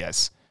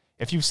Rodriguez,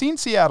 if you've seen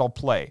Seattle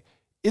play,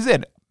 is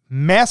a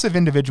massive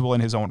individual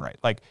in his own right.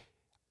 Like,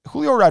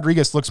 Julio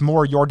Rodriguez looks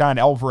more Yordan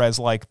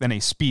Alvarez-like than a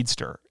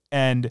speedster.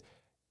 And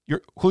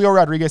Julio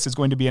Rodriguez is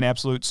going to be an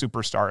absolute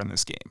superstar in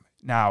this game.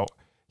 Now,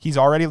 he's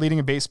already leading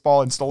a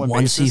baseball in stolen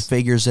bases. Once he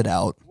figures it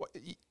out.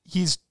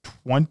 He's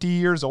 20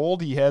 years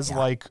old. He has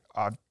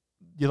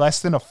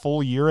less than a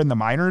full year in the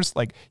minors.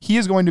 Like, he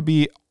is going to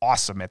be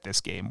awesome at this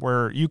game,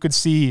 where you could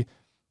see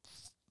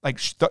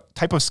the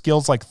type of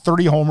skills like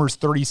 30 homers,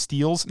 30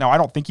 steals. Now, I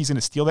don't think he's going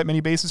to steal that many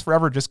bases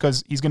forever just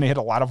because he's going to hit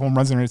a lot of home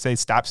runs and they're going to say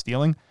stop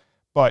stealing.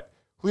 But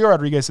Julio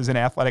Rodriguez is an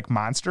athletic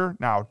monster.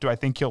 Now, do I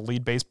think he'll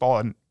lead baseball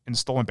in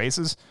stolen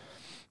bases?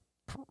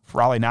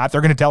 Probably not.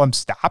 They're going to tell him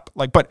stop.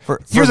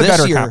 Here's a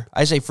better year.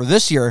 I say for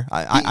this year,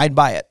 I'd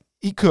buy it.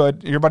 He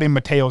could. Your buddy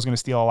Mateo is going to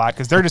steal a lot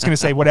because they're just going to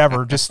say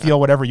whatever, just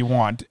steal whatever you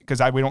want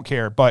because we don't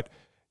care. But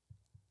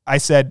I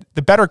said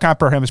the better comp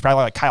for him is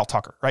probably like Kyle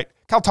Tucker, right?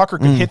 Kyle Tucker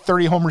could hit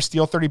 30 homers,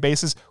 steal 30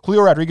 bases.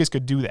 Julio Rodriguez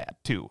could do that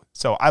too.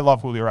 So I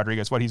love Julio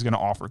Rodriguez, what he's going to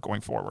offer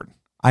going forward.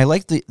 I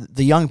like the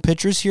young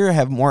pitchers here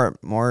have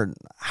more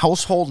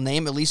household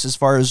name, at least as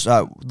far as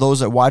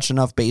those that watch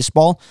enough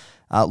baseball.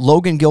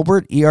 Logan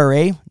Gilbert,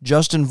 ERA,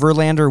 Justin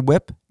Verlander,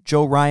 WHIP,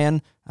 Joe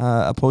Ryan,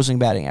 opposing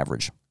batting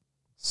average.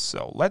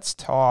 So let's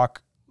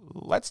talk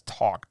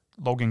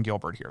Logan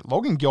Gilbert here.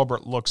 Logan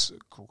Gilbert looks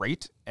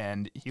great,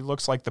 and he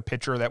looks like the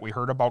pitcher that we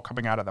heard about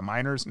coming out of the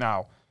minors.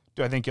 Now,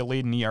 do I think he'll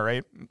lead in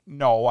ERA?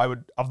 No, I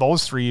would. Of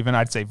those three, even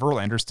I'd say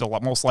Verlander's still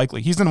most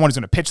likely. He's the one who's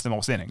going to pitch the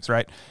most innings,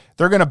 right?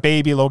 They're going to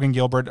baby Logan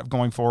Gilbert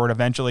going forward.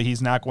 Eventually,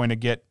 he's not going to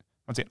get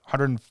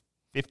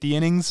 150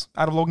 innings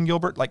out of Logan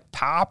Gilbert, like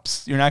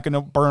tops. You're not going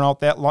to burn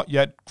out that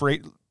yet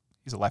great.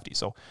 He's a lefty,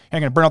 so you're not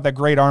going to burn out that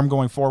great arm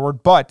going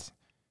forward. But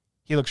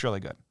he looks really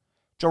good.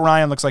 Joe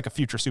Ryan looks like a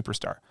future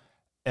superstar.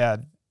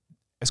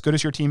 As good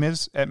as your team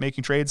is at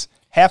making trades,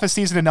 half a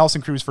season of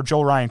Nelson Cruz for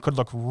Joe Ryan could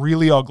look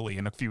really ugly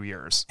in a few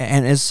years.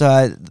 And it's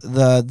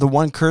the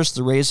one curse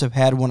the Rays have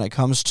had when it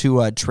comes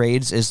to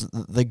trades is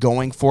the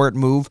going for it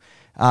move.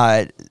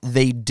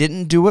 They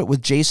didn't do it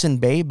with Jason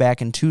Bay back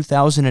in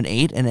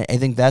 2008, and I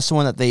think that's the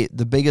one that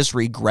the biggest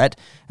regret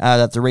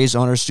that the Rays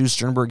owner Stu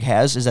Sternberg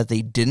has is that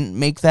they didn't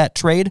make that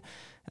trade,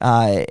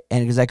 and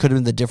because that could have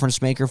been the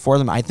difference maker for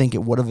them. I think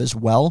it would have as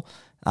well.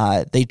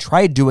 They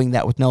tried doing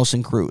that with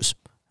Nelson Cruz.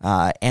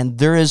 And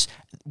there is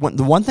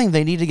the one thing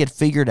they need to get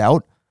figured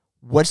out.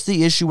 What's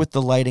the issue with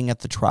the lighting at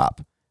the Trop?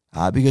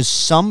 Because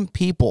some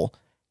people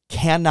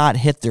cannot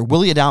hit there.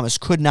 Willy Adames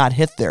could not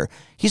hit there.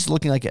 He's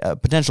looking like a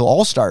potential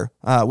all-star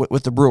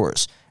with the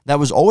Brewers. That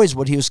was always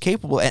what he was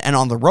capable. And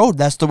on the road,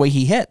 that's the way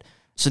he hit.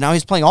 So now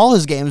he's playing all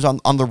his games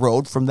on the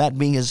road from that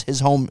being his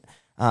home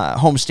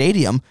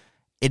stadium.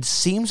 It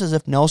seems as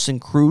if Nelson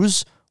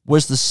Cruz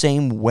was the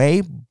same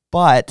way,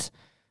 but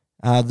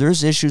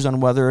there's issues on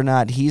whether or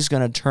not he's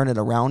going to turn it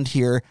around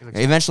here.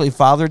 Eventually,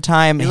 Father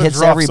Time hits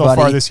everybody. So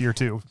far this year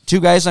too. Two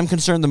guys I'm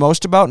concerned the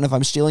most about, and if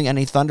I'm stealing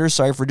any thunder,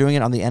 sorry for doing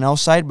it on the NL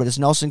side, but it's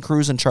Nelson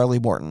Cruz and Charlie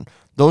Morton.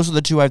 Those are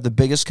the two I have the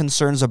biggest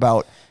concerns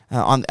about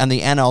on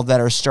the NL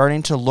that are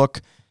starting to look.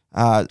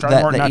 Charlie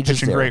Morton not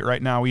pitching great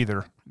right now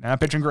either. Not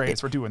pitching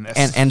great. We're doing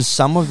this. And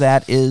some of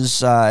that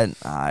is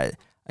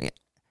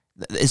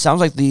it sounds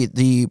like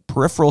the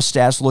peripheral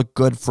stats look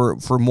good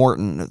for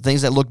Morton.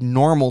 Things that look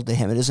normal to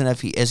him. It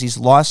isn't as he's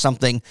lost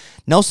something.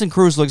 Nelson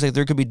Cruz looks like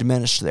there could be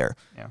diminished there.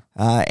 Yeah.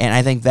 And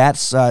I think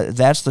that's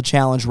the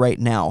challenge right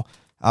now.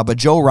 But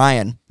Joe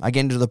Ryan,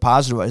 again, to the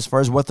positive as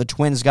far as what the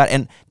Twins got,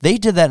 and they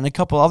did that in a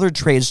couple other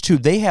trades too.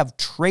 They have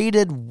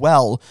traded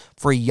well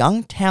for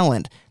young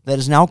talent that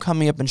is now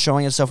coming up and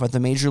showing itself at the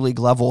major league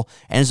level,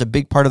 and is a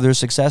big part of their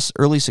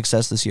early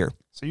success this year.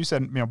 So you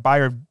said, buy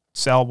or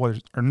sell, or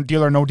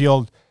deal or no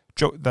deal,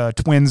 the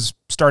Twins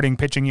starting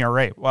pitching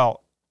ERA.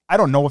 Well, I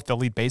don't know if they'll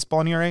lead baseball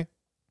in ERA,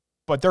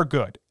 but they're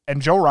good.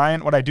 And Joe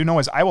Ryan, what I do know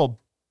is I will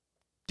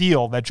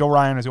deal that Joe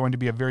Ryan is going to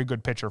be a very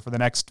good pitcher for the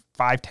next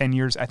 5-10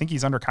 years. I think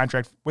he's under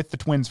contract with the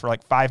Twins for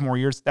like 5 more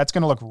years. That's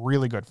going to look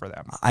really good for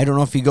them. I don't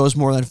know if he goes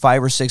more than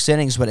 5 or 6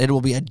 innings, but it will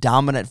be a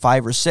dominant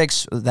 5 or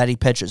 6 that he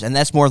pitches. And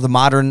that's more of the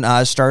modern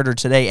starter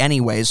today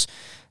anyways.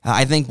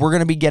 I think we're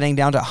going to be getting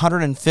down to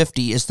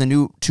 150 is the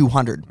new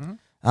 200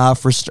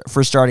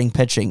 for starting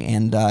pitching.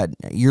 And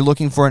you're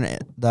looking for an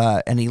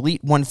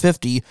elite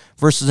 150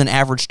 versus an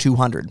average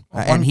 200.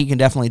 And he can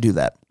definitely do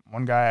that.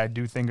 One guy I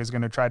do think is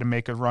going to try to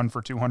make a run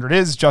for 200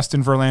 is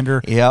Justin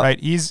Verlander. Yeah, right.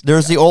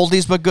 There's the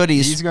oldies but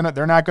goodies.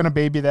 They're not going to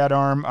baby that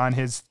arm on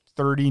his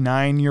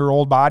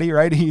 39-year-old body,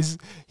 right?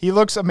 He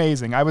looks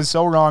amazing. I was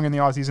so wrong in the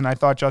offseason. I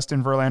thought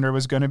Justin Verlander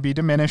was going to be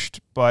diminished,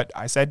 but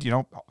I said,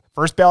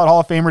 first ballot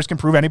Hall of Famers can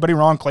prove anybody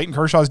wrong. Clayton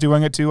Kershaw's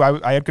doing it too.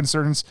 I had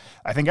concerns.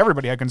 I think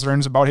everybody had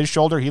concerns about his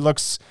shoulder. He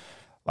looks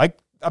like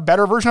a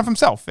better version of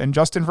himself, and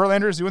Justin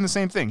Verlander is doing the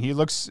same thing. He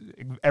looks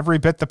every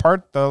bit the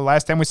part. The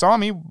last time we saw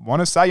him, he won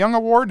a Cy Young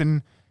Award,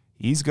 and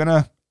he's got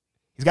to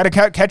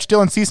catch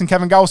Dylan Cease and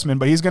Kevin Gausman,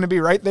 but he's going to be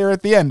right there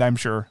at the end, I'm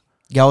sure.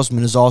 Gausman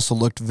has also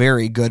looked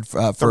very good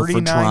for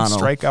 39 Toronto.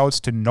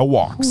 Strikeouts to no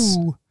walks.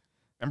 Ooh.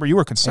 Remember, you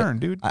were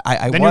concerned, dude.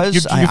 I then was.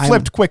 You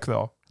flipped quick,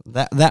 though.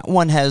 That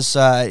one has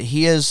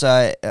he has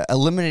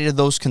eliminated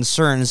those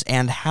concerns,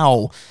 and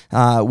how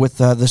with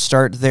the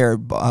start there.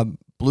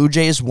 Blue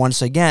Jays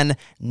once again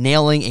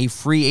nailing a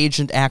free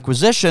agent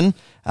acquisition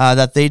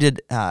that they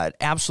did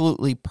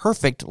absolutely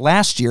perfect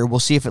last year. We'll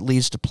see if it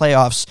leads to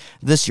playoffs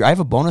this year. I have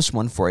a bonus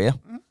one for you.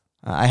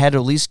 I had to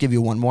at least give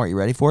you one more. You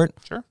ready for it?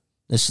 Sure.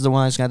 This is the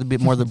one that's got a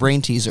bit more of the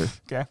brain teaser.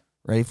 Okay.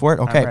 Ready for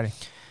it? Okay. I'm ready.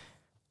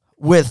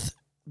 With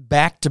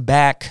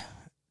back-to-back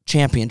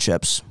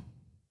championships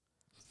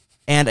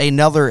and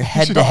another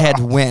head-to-head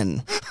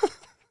win,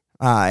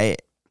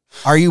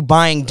 are you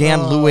buying Dan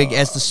Lewig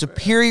as the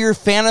superior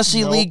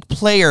fantasy league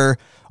player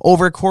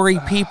over Corey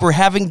Pieper,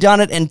 having done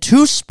it in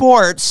 2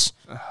 sports,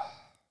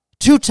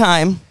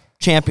 2-time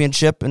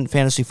championship in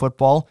fantasy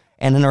football,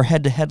 and in our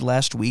head-to-head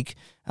last week?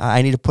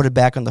 I need to put it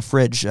back on the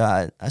fridge,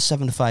 a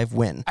 7-5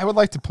 win. I would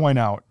like to point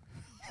out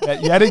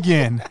that yet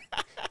again,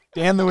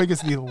 Dan Lewig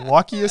is the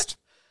luckiest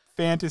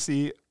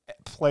fantasy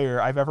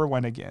player I've ever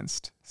went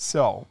against.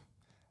 So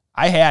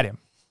I had him.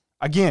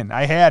 Again,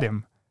 I had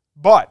him.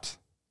 But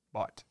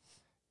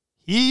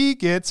he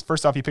gets,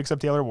 first off, he picks up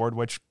Taylor Ward,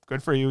 which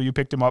good for you. You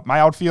picked him up. My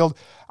outfield,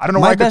 I don't know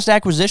My best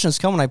acquisitions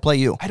come when I play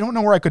you. I don't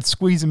know where I could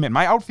squeeze him in.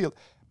 My outfield,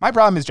 my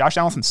problem is Josh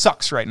Donaldson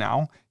sucks right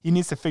now. He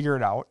needs to figure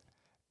it out.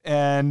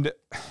 And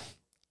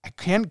I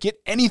can't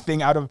get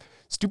anything out of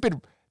stupid.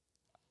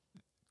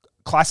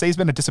 Class A has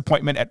been a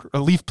disappointment at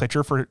relief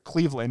pitcher for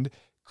Cleveland.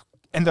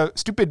 And the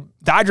stupid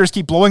Dodgers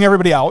keep blowing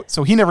everybody out,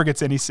 so he never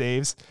gets any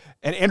saves.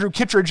 And Andrew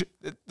Kittredge,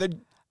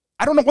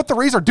 I don't know what the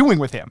Rays are doing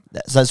with him.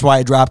 That's why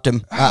I dropped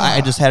him.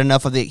 I just had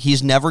enough of it.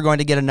 He's never going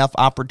to get enough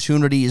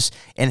opportunities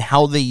in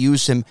how they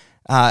use him,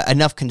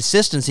 enough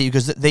consistency,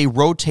 because they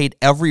rotate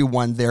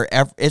everyone there.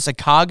 It's a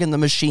cog in the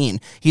machine.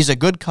 He's a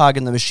good cog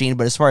in the machine,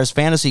 but as far as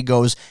fantasy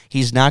goes,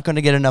 he's not going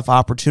to get enough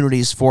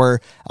opportunities for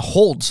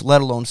holds,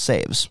 let alone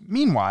saves.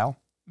 Meanwhile,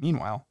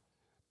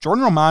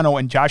 Jordan Romano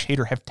and Josh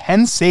Hader have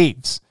 10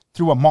 saves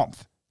through a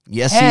month.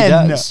 Yes, 10. he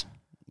does.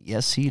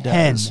 Yes, he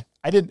does. 10.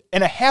 I did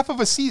in a half of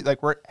a season,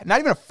 like we're not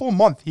even a full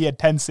month, he had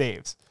 10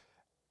 saves.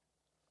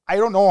 I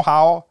don't know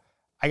how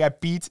I got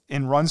beat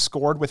in runs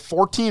scored with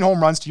 14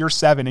 home runs to your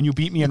 7, and you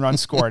beat me in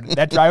runs scored.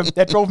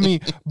 That drove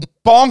me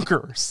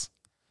bonkers.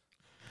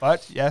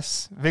 But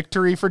yes,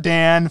 victory for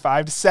Dan,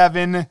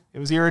 5-7. It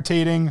was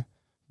irritating,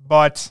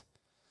 but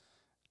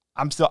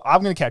I'm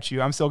going to catch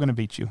you. I'm still going to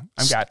beat you.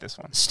 I've got this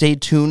one. Stay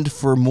tuned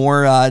for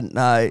more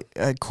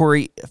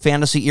Corey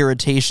fantasy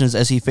irritations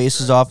as he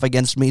faces off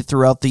against me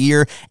throughout the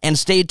year. And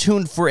stay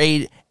tuned for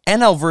a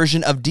NL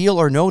version of Deal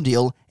or No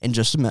Deal in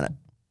just a minute.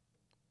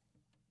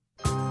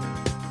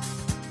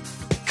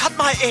 Cut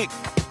my egg.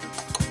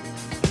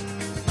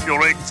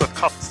 Your eggs are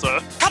cut, sir.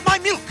 Cut my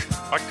milk.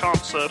 I can't,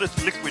 sir.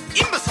 It's liquid.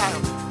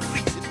 Imbecile.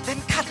 Freeze it, then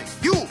cut it.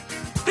 You,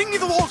 bring me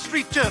the Wall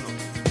Street Journal.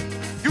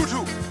 You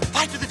two,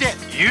 fight to the death.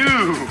 You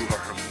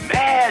are a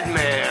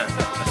madman.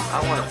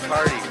 I want to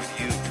party with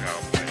you,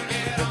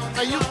 cowboy.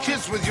 Now, you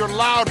kids with your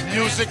loud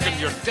music and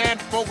your Dan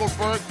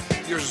Fogelberg,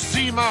 your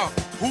Zima,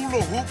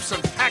 hula hoops,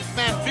 and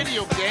Pac-Man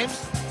video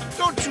games,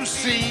 don't you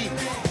see?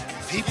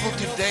 People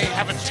today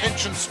have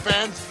attention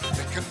spans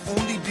that can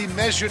only be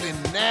measured in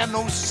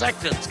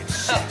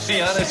nanoseconds. To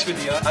be honest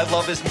with you, I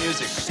love his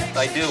music.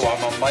 I do.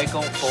 I'm a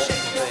Michael Bolton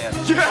fan.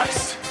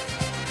 Yes!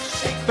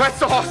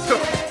 That's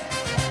awesome!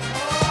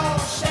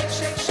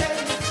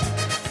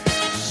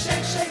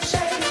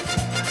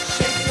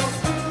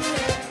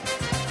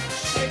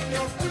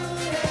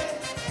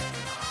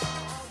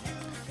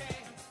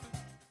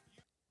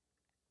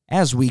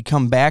 As we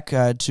come back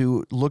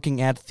to looking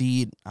at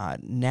the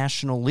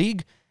National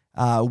League,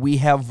 we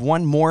have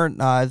one more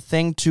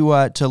thing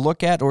to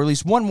look at, or at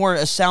least one more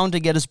sound to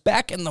get us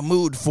back in the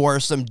mood for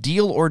some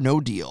Deal or No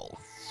Deal.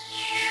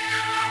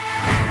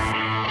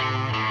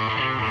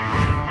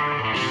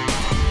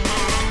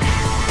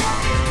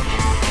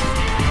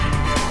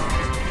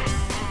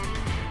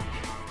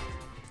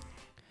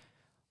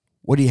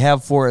 What do you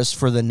have for us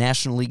for the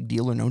National League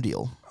Deal or No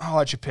Deal? I'll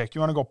let you pick.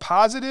 You want to go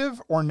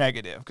positive or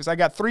negative? Because I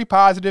got 3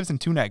 positives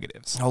and 2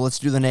 negatives. Oh, let's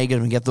do the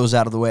negative and get those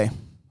out of the way.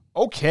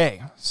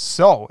 Okay,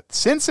 so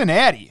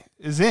Cincinnati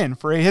is in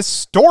for a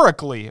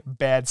historically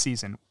bad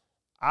season.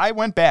 I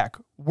went back.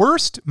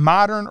 Worst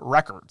modern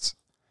records.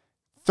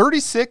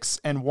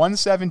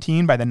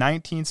 36-117 by the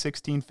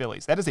 1916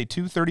 Phillies. That is a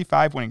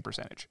 .235 winning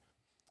percentage.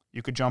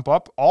 You could jump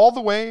up all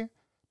the way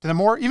to the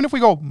more, even if we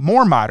go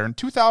more modern,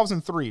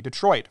 2003,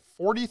 Detroit,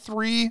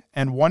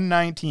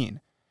 43-119.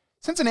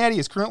 Cincinnati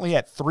is currently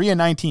at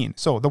 3-19.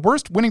 So the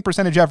worst winning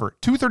percentage ever,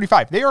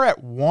 .235. They are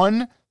at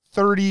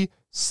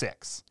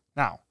 136.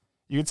 Now,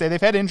 you could say they've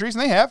had injuries,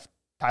 and they have.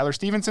 Tyler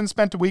Stevenson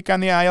spent a week on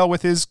the IL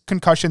with his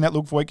concussion that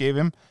Luke Voigt gave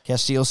him.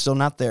 Castillo's still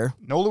not there.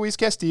 No Luis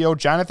Castillo.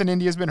 Jonathan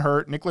India's been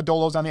hurt. Nick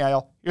Lodolo's on the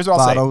IL. Here's what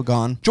I'll say. Votto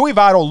gone. Joey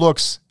Votto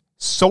looks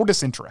so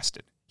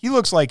disinterested. He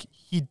looks like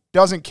he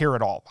doesn't care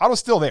at all. Votto's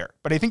still there,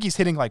 but I think he's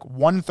hitting like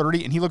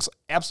 130, and he looks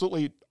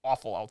absolutely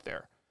awful out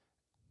there.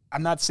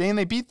 I'm not saying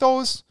they beat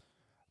those,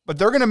 but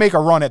they're going to make a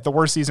run at the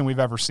worst season we've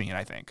ever seen,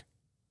 I think.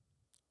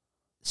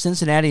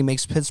 Cincinnati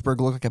makes Pittsburgh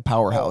look like a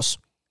powerhouse.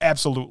 Oh,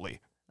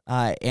 absolutely.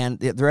 And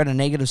they're at a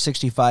negative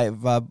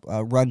 65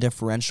 run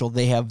differential.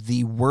 They have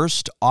the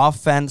worst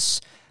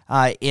offense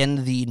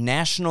in the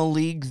National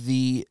League,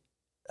 the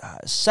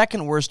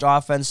second worst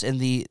offense in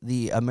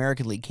the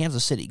American League.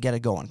 Kansas City, get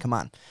it going. Come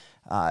on.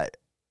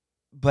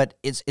 But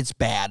it's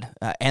bad.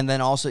 And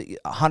then also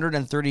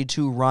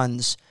 132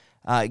 runs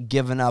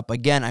given up.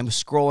 Again, I'm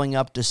scrolling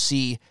up to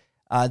see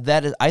I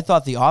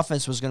thought the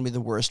offense was going to be the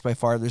worst by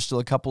far. There's still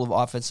a couple of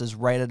offenses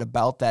right at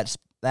about that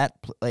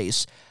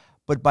place.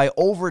 But by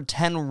over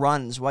 10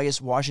 runs, well, I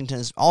guess Washington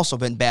has also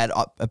been bad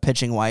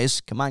pitching-wise.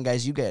 Come on,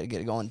 guys, you got to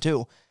get it going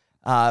too.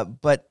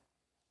 But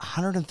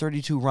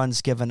 132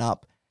 runs given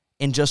up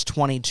in just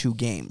 22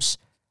 games.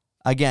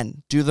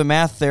 Again, do the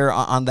math there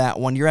on that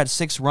one. You're at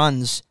 6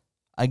 runs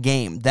a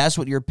game. That's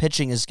what your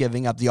pitching is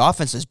giving up. The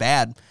offense is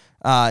bad,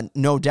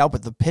 no doubt,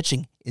 but the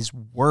pitching is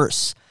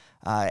worse.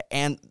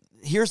 And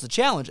here's the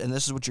challenge, and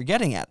this is what you're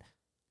getting at.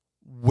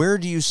 Where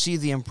do you see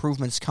the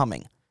improvements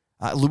coming?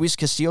 Luis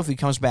Castillo, if he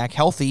comes back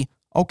healthy,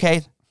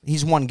 okay,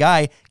 he's one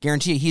guy.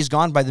 Guarantee he's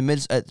gone by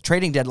the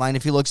trading deadline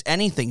if he looks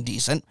anything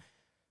decent.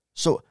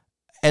 So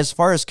as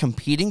far as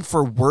competing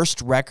for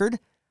worst record,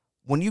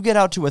 when you get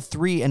out to a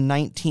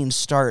 3-19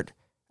 start,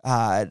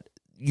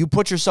 you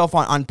put yourself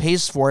on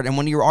pace for it, and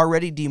when you're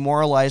already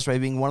demoralized by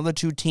being one of the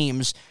 2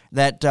 teams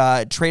that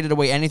traded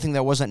away anything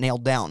that wasn't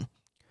nailed down,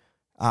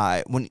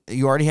 when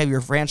you already have your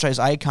franchise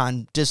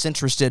icon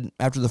disinterested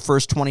after the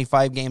first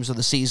 25 games of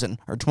the season,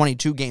 or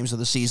 22 games of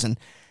the season,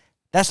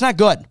 that's not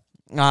good.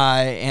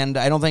 And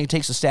I don't think it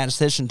takes a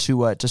statistician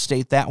to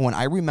state that one.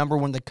 I remember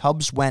when the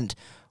Cubs went,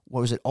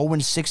 what was it,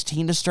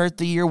 0-16 to start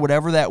the year,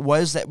 whatever that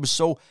was. That was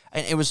so,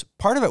 and it was,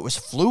 part of it was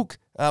fluke.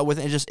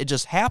 It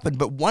just happened.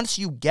 But once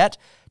you get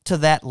to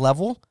that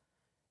level,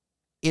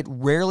 it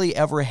rarely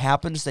ever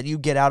happens that you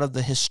get out of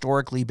the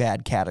historically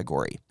bad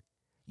category.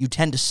 You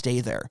tend to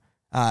stay there.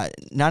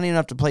 Not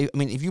enough to play. I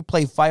mean, if you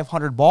play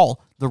 500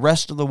 ball the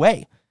rest of the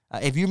way,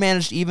 if you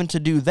managed even to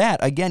do that,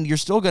 again, you're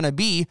still going to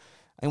be.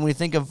 And when you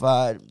think of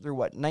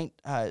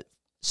they're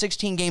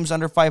 16 games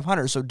under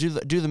 500. So do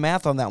the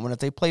math on that one. If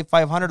they play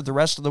 500 the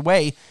rest of the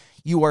way,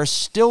 you are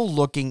still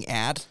looking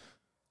at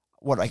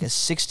like a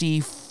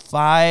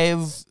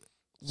 65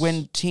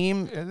 win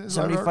team,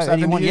 75,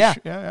 81.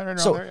 Yeah.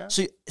 So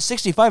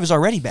 65 is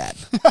already bad.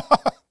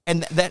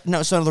 And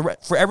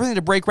for everything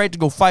to break right to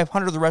go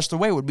 500 the rest of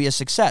the way would be a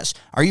success.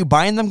 Are you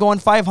buying them going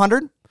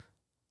 500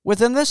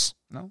 within this?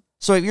 No.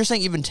 So if you're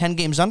saying even 10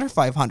 games under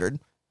 500,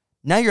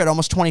 now you're at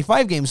almost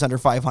 25 games under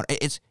 500.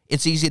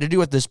 It's easy to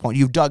do at this point.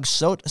 You've dug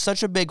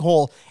such a big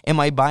hole. Am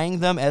I buying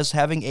them as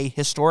having a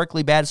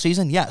historically bad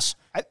season? Yes.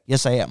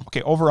 Yes, I am.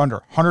 Okay, over under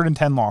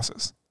 110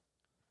 losses.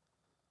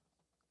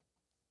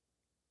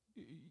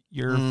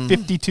 You're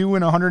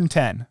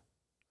 52-110.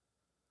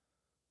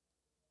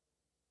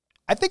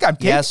 I think I'm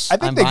taking. Yes, I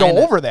think I'm they go buying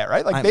it. over that,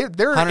 right? Like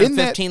they're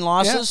 115 in that,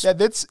 losses. Yeah,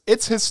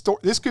 it's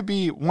historic. This could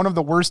be one of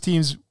the worst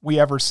teams we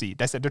ever see.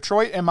 I said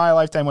Detroit in my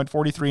lifetime went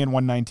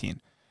 43-119.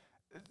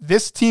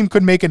 This team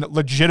could make a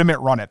legitimate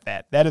run at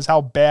that. That is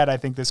how bad I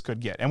think this could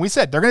get. And we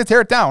said they're going to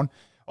tear it down.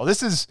 Well,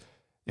 this is,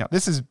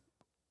 this is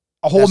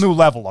a whole new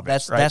level of it.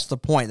 Right? That's the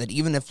point, that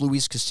even if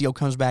Luis Castillo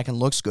comes back and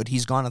looks good,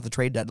 he's gone at the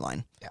trade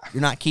deadline. Yeah.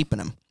 You're not keeping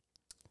him.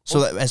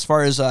 So as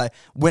far as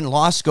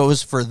win-loss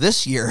goes for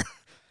this year,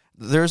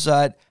 there's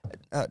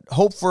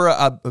hope for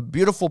a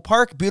beautiful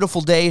park,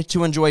 beautiful day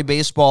to enjoy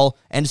baseball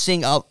and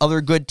seeing other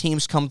good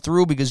teams come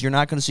through, because you're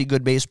not going to see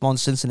good baseball in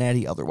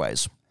Cincinnati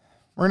otherwise.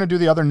 We're going to do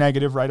the other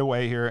negative right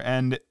away here,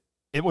 and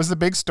it was the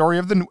big story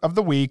of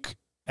the week,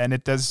 and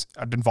it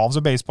involves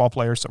a baseball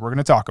player, so we're going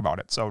to talk about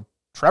it. So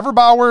Trevor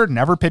Bauer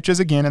never pitches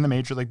again in the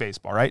Major League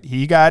Baseball, right?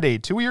 He got a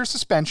 2-year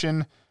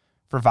suspension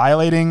for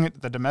violating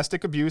the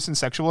domestic abuse and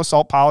sexual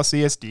assault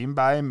policy as deemed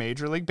by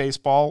Major League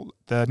Baseball.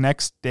 The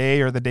next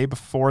day or the day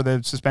before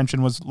the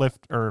suspension was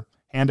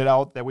handed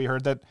out, that we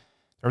heard that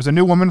there was a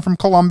new woman from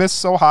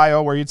Columbus,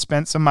 Ohio, where he'd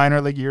spent some minor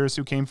league years,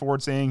 who came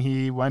forward saying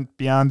he went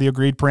beyond the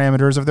agreed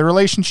parameters of the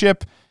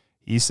relationship.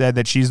 He said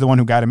that she's the one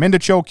who got him into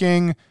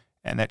choking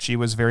and that she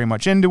was very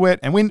much into it.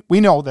 And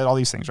we know that all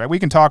these things, right? We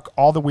can talk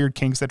all the weird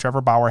kinks that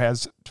Trevor Bauer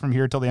has from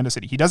here till the end of the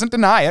city. He doesn't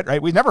deny it,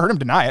 right? We've never heard him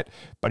deny it,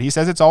 but he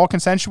says it's all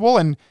consensual,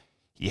 and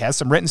he has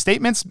some written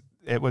statements.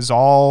 It was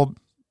all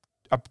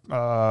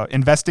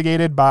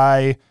investigated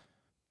by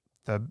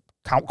the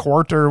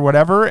court or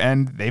whatever,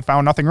 and they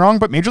found nothing wrong.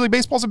 But Major League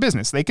Baseball's a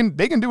business. They can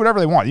do whatever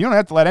they want. You don't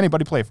have to let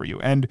anybody play for you.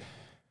 And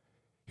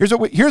here's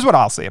what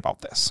I'll say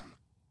about this.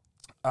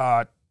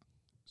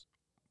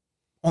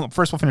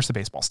 First, we'll finish the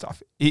baseball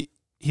stuff.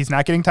 He's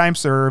not getting time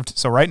served.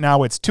 So right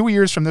now it's 2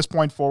 years from this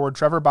point forward.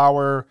 Trevor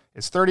Bauer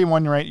is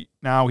 31 right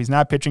now. He's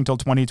not pitching till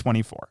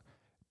 2024.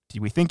 Do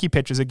we think he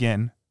pitches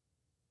again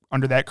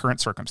under that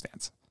current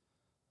circumstance?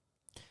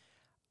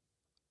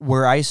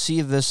 Where I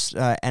see this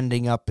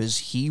ending up is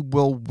he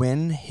will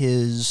win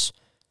his...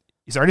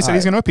 He's already said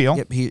he's going to appeal.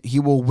 Yep, he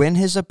will win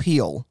his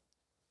appeal,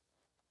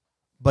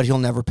 but he'll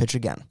never pitch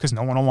again. Because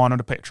no one will want him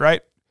to pitch,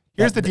 right?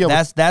 Here's the deal.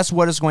 That's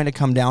what it's going to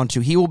come down to.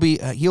 He will be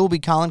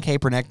Colin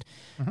Kaepernick,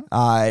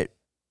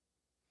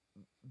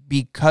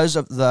 because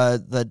of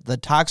the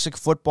toxic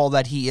football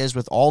that he is,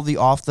 with all the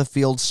off the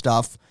field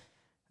stuff.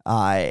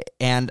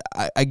 And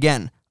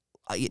again,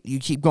 you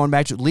keep going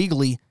back to it,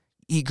 legally,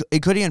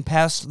 it couldn't even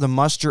pass the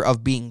muster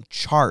of being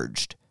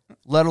charged,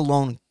 let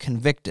alone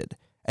convicted.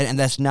 And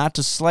that's not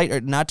to slight or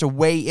not to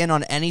weigh in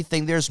on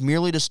anything. There's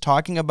merely just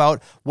talking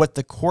about what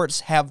the courts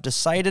have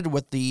decided,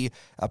 what the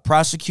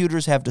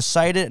prosecutors have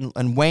decided,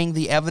 and weighing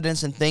the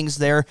evidence and things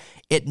there.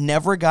 It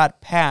never got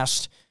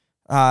past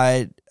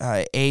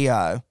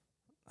never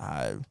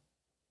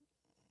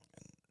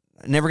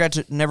got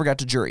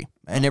to jury.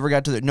 And never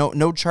got to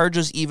no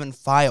charges even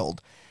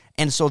filed.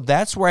 And so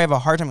that's where I have a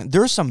hard time.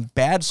 There's some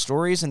bad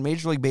stories in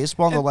Major League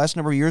Baseball in the last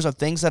number of years of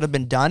things that have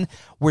been done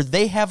where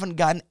they haven't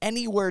gotten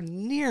anywhere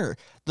near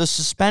the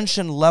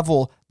suspension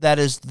level that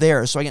is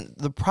there. So again,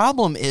 the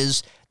problem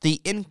is the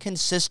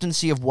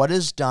inconsistency of what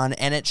is done,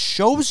 and it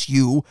shows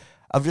your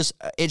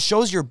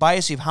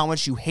bias of how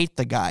much you hate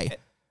the guy.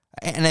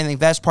 And I think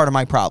that's part of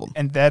my problem.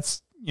 And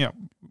that's,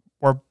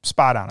 we're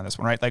spot on this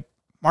one, right? Like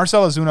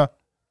Marcell Ozuna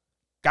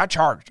got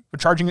charged for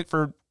charging it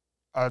for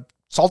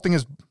assaulting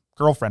his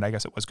girlfriend, I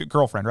guess it was.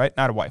 Girlfriend, right?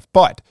 Not a wife.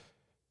 But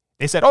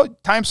they said, oh,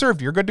 time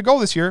served. You're good to go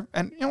this year.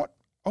 And you know what?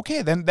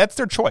 Okay, then that's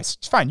their choice.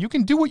 It's fine. You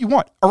can do what you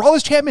want.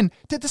 Aroldis Chapman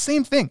did the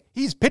same thing.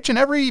 He's pitching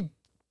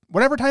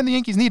whatever time the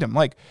Yankees need him.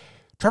 Like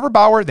Trevor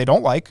Bauer, they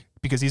don't like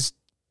because he's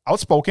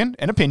outspoken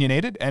and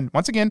opinionated. And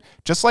once again,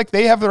 just like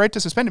they have the right to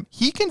suspend him,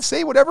 he can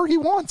say whatever he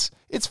wants.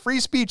 It's free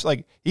speech.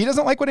 Like he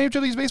doesn't like what Major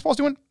League Baseball is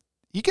doing.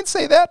 He can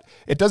say that.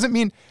 It doesn't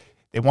mean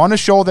they want to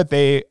show that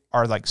they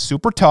are like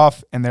super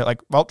tough and they're like,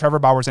 well, Trevor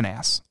Bauer's an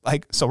ass.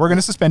 Like, so we're going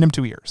to suspend him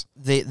 2 years.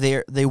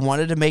 They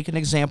wanted to make an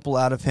example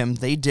out of him.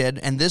 They did.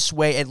 And this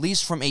way, at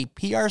least from a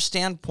PR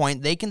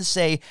standpoint, they can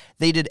say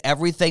they did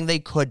everything they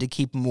could to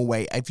keep him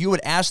away. If you would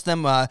ask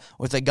them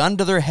with a gun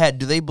to their head,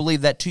 do they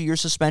believe that 2-year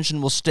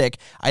suspension will stick?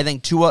 I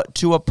think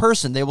to a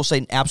person, they will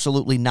say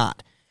absolutely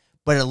not.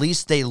 But at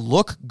least they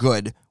look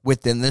good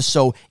within this.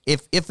 So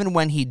if and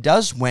when he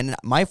does win,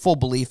 my full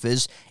belief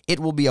is it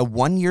will be a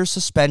 1-year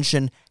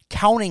suspension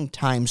counting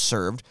time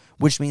served,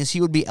 which means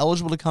he would be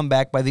eligible to come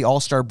back by the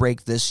All-Star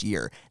break this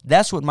year.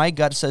 That's what my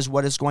gut says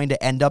what is going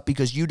to end up,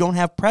 because you don't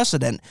have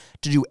precedent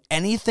to do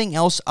anything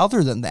else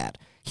other than that.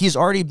 He's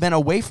already been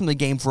away from the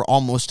game for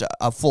almost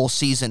a full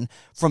season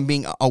from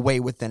being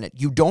away within it.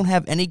 You don't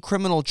have any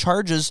criminal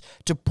charges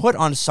to put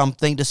on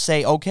something to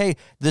say, okay,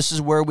 this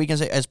is where we can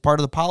say, as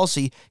part of the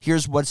policy,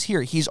 here's what's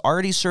here. He's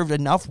already served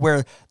enough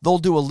where they'll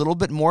do a little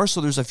bit more,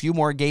 so there's a few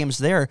more games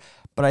there.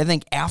 But I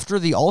think after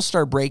the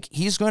All-Star break,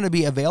 he's going to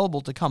be available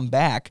to come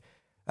back.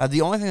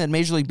 The only thing that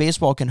Major League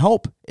Baseball can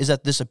hope is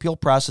that this appeal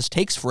process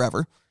takes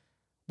forever,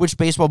 which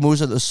baseball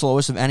moves at the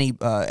slowest of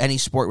any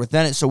sport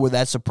within it. So would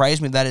that surprise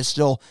me that it's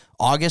still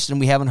August and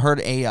we haven't heard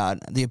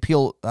the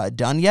appeal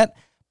done yet?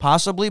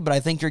 Possibly, but I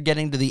think you're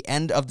getting to the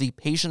end of the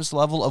patience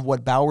level of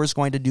what Bauer is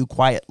going to do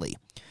quietly.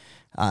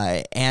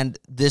 And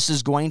this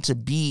is going to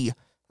be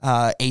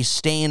a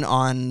stain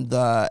on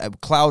the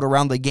cloud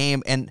around the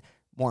game, and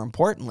more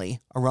importantly,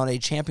 around a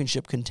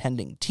championship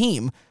contending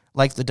team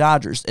like the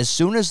Dodgers. As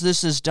soon as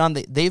this is done,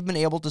 they've been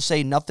able to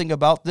say nothing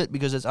about it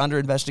because it's under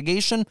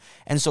investigation,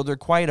 and so they're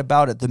quiet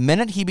about it. The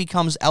minute he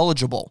becomes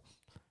eligible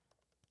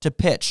to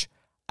pitch,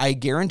 I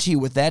guarantee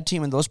with that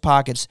team in those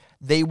pockets,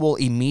 they will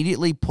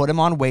immediately put him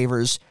on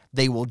waivers.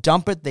 They will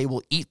dump it. They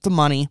will eat the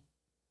money,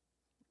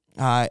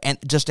 and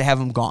just to have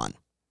him gone.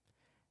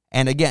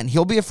 And again,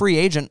 he'll be a free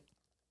agent.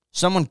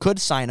 Someone could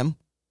sign him.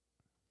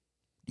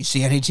 You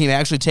see any team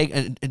actually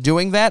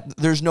doing that?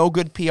 There's no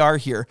good PR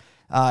here.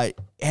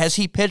 Has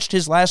he pitched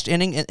his last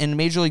inning in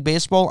Major League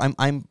Baseball?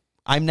 I'm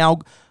now.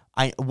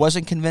 I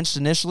wasn't convinced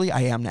initially.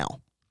 I am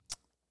now.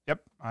 Yep,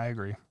 I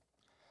agree.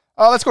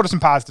 Let's go to some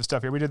positive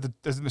stuff here. We did the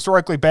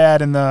historically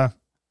bad and the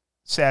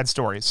sad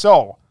stories.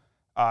 So,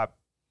 the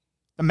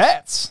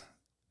Mets.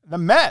 The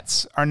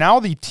Mets are now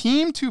the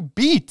team to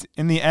beat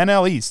in the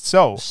NL East.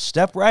 So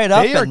step right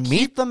up and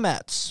meet the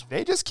Mets.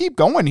 They just keep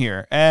going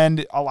here.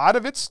 And a lot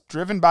of it's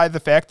driven by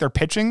the fact their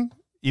pitching,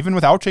 even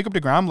without Jacob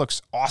deGrom,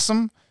 looks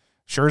awesome.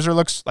 Scherzer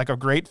looks like a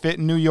great fit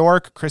in New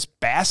York. Chris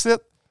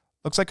Bassett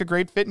looks like a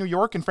great fit in New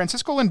York. And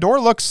Francisco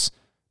Lindor looks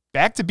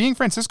back to being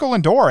Francisco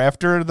Lindor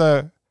after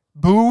the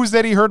boos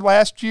that he heard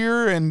last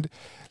year. And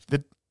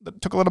that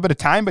took a little bit of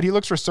time, but he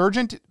looks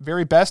resurgent.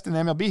 Very best in the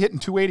MLB, hitting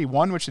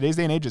 .281, which today's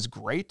day and age is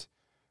great.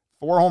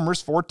 4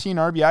 homers, 14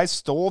 RBIs,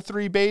 stole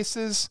 3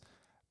 bases.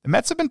 The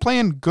Mets have been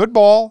playing good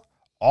ball.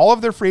 All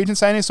of their free agent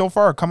signings so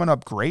far are coming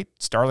up great.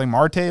 Starling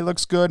Marte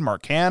looks good.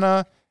 Mark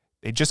Hanna.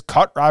 They just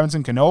cut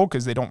Robinson Cano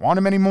because they don't want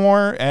him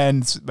anymore.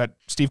 But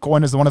Steve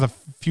Cohen is one of the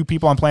few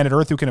people on planet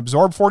Earth who can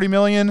absorb $40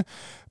 million.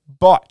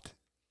 But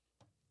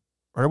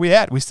where are we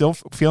at? We still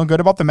feeling good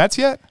about the Mets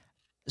yet?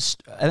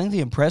 I think the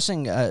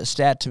impressing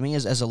stat to me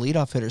is as a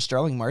leadoff hitter,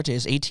 Starling Marte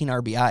is 18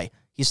 RBI.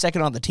 He's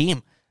second on the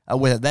team.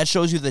 With it. That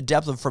shows you the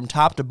depth of from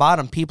top to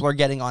bottom, people are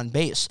getting on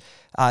base.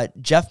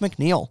 Jeff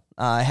McNeil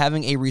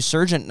having a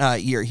resurgent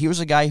year. He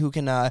was a guy who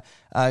can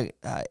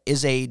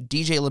is a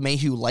DJ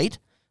LeMahieu light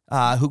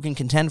who can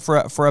contend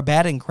for a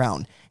batting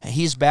crown.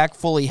 He's back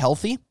fully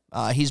healthy.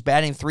 He's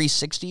batting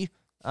 .360,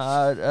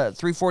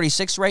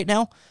 346 right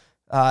now.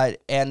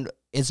 And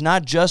it's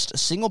not just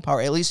single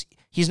power. At least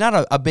he's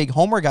not a big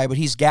homer guy, but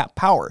he's gap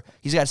power.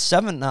 He's got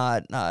seven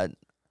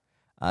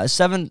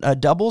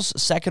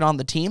doubles, second on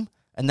the team.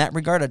 In that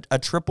regard, a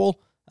triple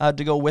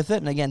to go with it.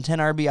 And again, 10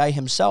 RBI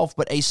himself,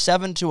 but a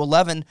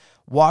 7-11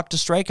 walk to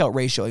strikeout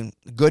ratio.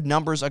 Good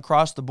numbers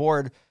across the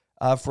board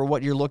for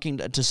what you're looking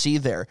to see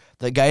there.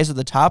 The guys at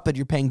the top that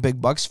you're paying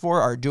big bucks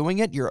for are doing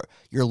it. Your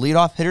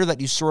leadoff hitter that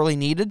you sorely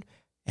needed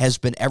has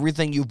been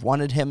everything you've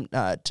wanted him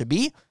to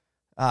be.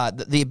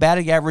 The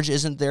batting average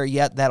isn't there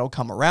yet. That'll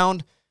come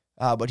around.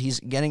 But he's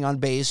getting on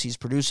base. He's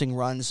producing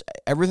runs.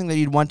 Everything that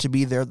you'd want to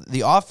be there.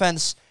 The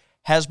offense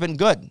has been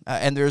good,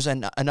 and there's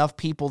enough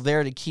people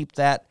there to keep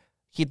that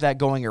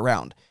going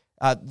around.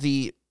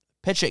 The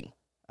pitching,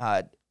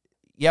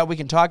 we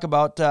can talk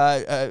about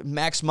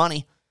Max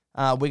Money.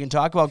 We can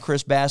talk about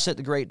Chris Bassett,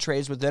 the great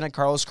trades within it.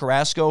 Carlos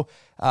Carrasco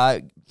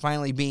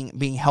finally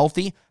being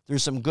healthy.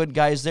 There's some good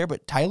guys there,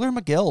 but Tyler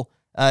McGill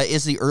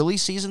is the early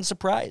season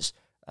surprise,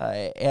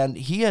 and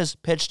he has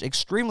pitched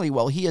extremely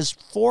well. He is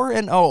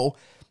 4-0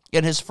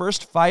 in his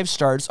first 5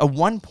 starts, a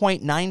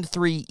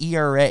 1.93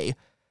 ERA.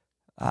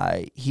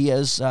 He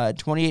has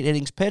 28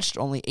 innings pitched,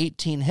 only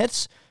 18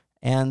 hits,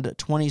 and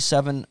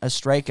 27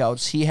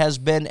 strikeouts. He has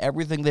been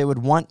everything they would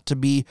want to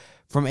be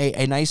from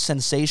a nice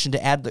sensation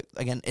to add,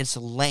 again, it's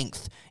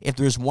length. If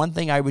there's one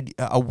thing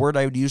a word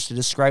I would use to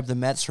describe the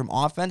Mets from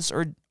offense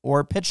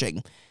or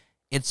pitching,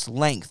 it's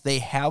length. They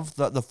have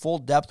the full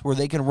depth where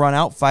they can run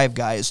out 5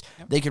 guys.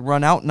 Yep. They can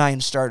run out 9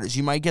 starters.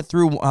 You might get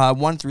through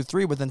 1 through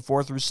 3 within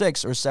 4 through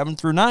 6 or 7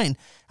 through 9.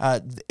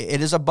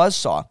 It is a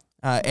buzzsaw.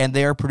 And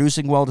they are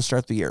producing well to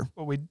start the year.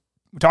 Well, we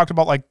talked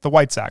about like the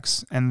White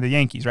Sox and the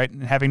Yankees, right?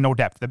 And having no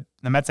depth.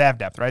 The Mets have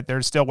depth, right?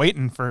 They're still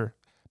waiting for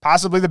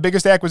possibly the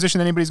biggest acquisition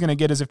that anybody's going to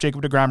get is if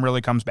Jacob deGrom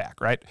really comes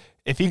back, right?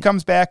 If he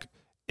comes back,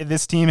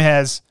 this team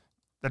has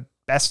the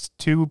best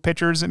 2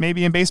 pitchers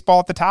maybe in baseball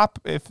at the top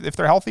if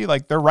they're healthy.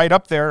 Like they're right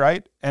up there,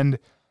 right? And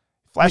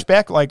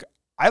flashback, like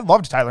I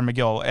loved Tyler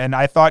McGill, and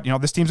I thought,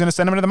 this team's going to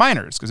send him into the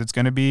minors because it's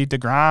going to be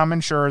deGrom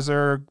and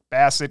Scherzer,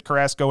 Bassett,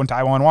 Carrasco, and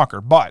Taijuan Walker.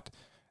 But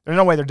there's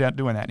no way they're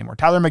doing that anymore.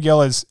 Tyler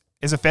McGill is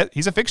a fit.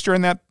 He's a fixture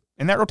in that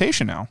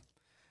rotation now.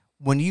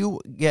 When you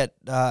get,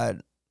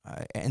 and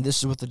this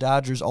is what the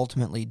Dodgers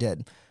ultimately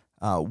did,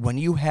 when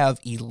you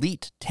have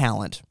elite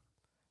talent,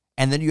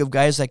 and then you have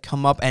guys that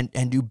come up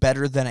and do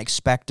better than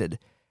expected,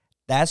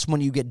 that's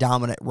when you get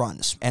dominant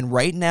runs. And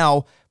right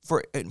now,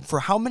 for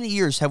how many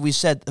years have we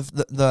said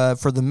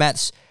for the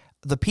Mets,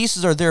 the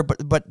pieces are there,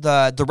 but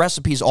the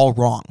recipe's all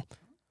wrong.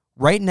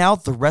 Right now,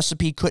 the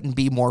recipe couldn't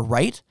be more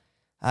right.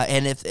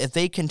 And if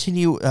they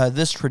continue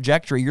this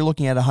trajectory, you're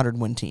looking at a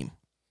 100-win team.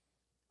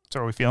 So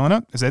are we feeling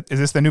it? Is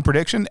this the new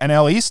prediction?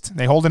 NL East?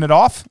 They holding it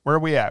off? Where are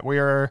we at?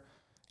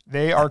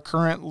 They are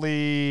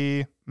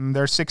currently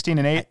they're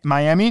 16-8.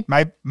 Miami,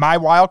 my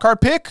wild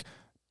card pick.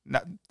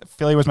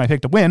 Philly was my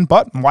pick to win,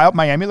 but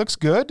Miami looks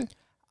good.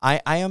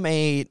 I am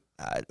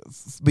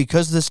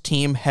because this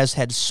team has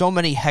had so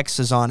many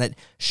hexes on it,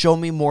 show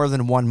me more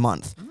than 1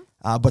 month.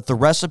 But the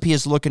recipe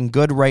is looking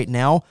good right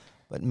now.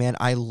 But, man,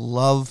 I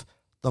love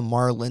the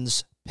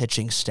Marlins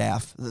pitching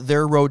staff,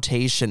 their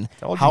rotation.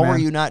 How are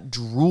you not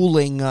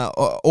drooling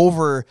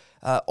over?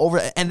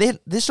 And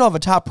they still have a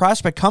top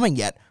prospect coming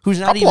yet, who's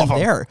not even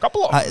there.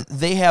 Couple of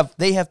them.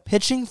 They have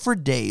pitching for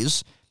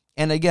days.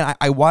 And again,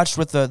 I watched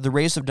what the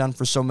Rays have done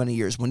for so many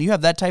years. When you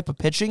have that type of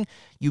pitching,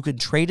 you can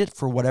trade it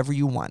for whatever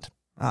you want.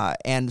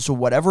 And so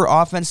whatever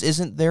offense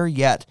isn't there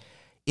yet,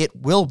 it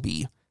will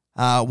be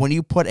when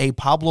you put a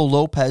Pablo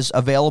Lopez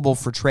available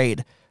for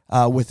trade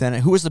within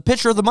it, who is the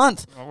pitcher of the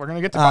month. Well, we're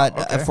going to get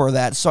to for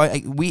that. So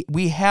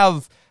we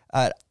have.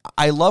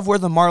 I love where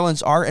the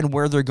Marlins are and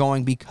where they're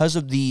going because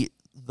of the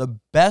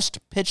best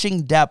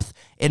pitching depth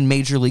in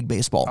Major League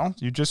Baseball. Well,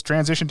 you just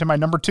transitioned to my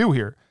number 2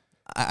 here.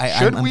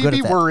 I'm we good be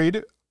at that.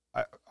 worried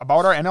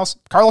about our NL?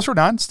 Carlos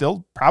Rodon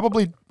still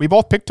probably. We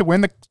both picked to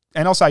win the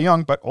NL Cy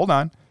Young, but hold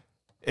on.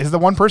 Is the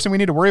one person we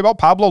need to worry about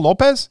Pablo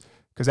Lopez?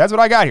 Because that's what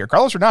I got here.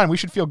 Carlos Rodon, we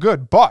should feel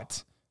good,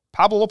 but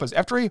Pablo Lopez,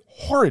 after a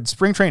horrid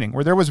spring training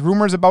where there was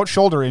rumors about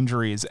shoulder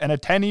injuries and a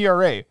 10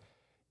 ERA,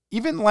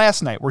 even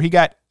last night where he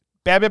got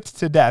BABIP'd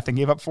to death and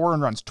gave up 4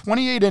 earned runs,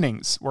 28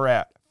 innings we're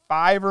at,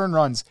 5 earned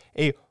runs,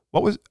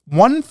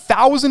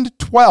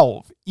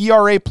 1,012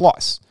 ERA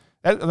plus.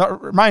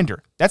 That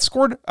reminder, that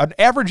scored an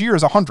average year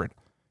is 100.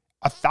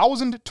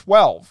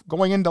 1,012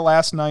 going into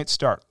last night's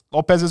start.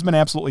 Lopez has been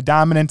absolutely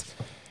dominant.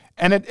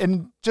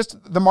 And just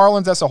the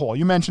Marlins as a whole,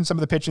 you mentioned some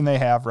of the pitching they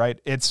have, right?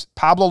 It's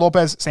Pablo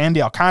Lopez, Sandy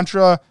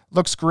Alcantara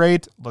looks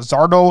great.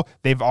 Luzardo,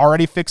 they've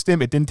already fixed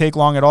him. It didn't take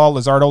long at all.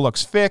 Luzardo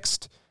looks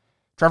fixed.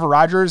 Trevor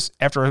Rogers,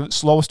 after a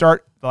slow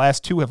start, the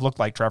last 2 have looked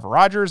like Trevor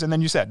Rogers. And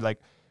then you said,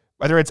 like,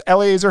 whether it's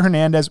Eliezer or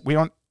Hernandez,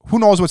 who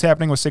knows what's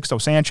happening with Sixto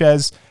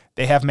Sanchez.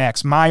 They have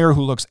Max Meyer,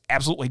 who looks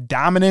absolutely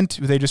dominant,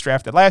 who they just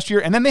drafted last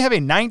year. And then they have a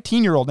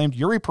 19-year-old named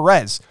Yuri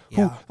Perez,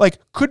 who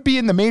could be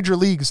in the major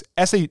leagues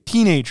as a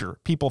teenager,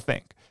 people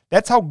think.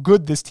 That's how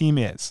good this team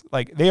is.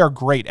 Like, they are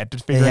great at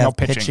figuring out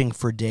pitching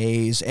for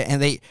days, and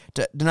they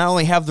to not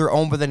only have their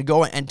own, but then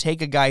go and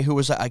take a guy who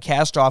was a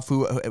cast-off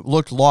who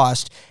looked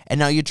lost, and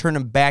now you turn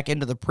him back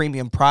into the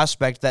premium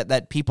prospect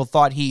that people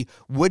thought he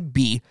would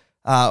be.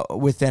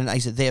 Within, I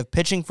said, they have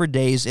pitching for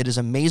days. It is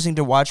amazing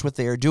to watch what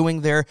they are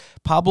doing there.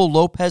 Pablo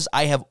Lopez,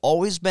 I have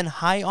always been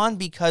high on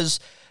because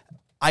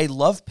I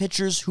love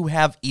pitchers who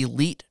have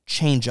elite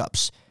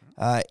changeups.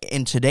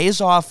 In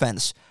today's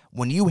offense,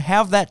 when you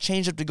have that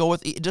changeup to go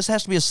with, it just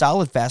has to be a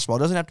solid fastball. It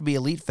doesn't have to be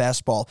elite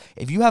fastball.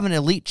 If you have an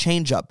elite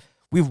changeup,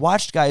 we've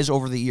watched guys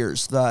over the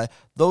years,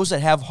 those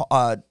that have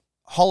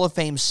Hall of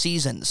Fame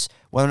seasons,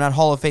 whether or not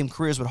Hall of Fame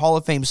careers, but Hall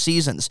of Fame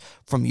seasons,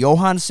 from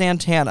Johan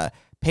Santana,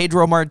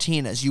 Pedro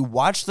Martinez. You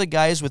watch the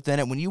guys within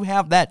it. When you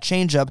have that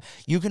changeup,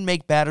 you can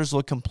make batters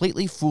look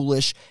completely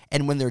foolish,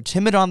 and when they're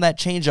timid on that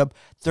changeup,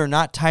 they're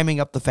not timing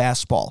up the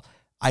fastball.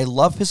 I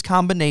love his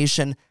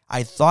combination.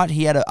 I thought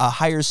he had a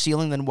higher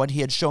ceiling than what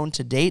he had shown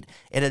to date.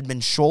 It had been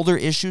shoulder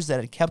issues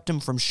that had kept him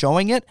from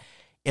showing it.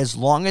 As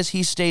long as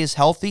he stays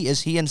healthy,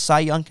 is he in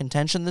Cy Young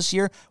contention this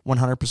year?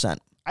 100%.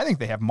 I think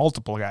they have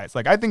multiple guys.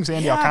 Like, I think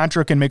Sandy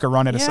Alcantara can make a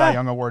run at a Cy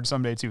Young award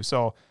someday too.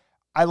 So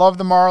I love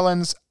the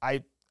Marlins.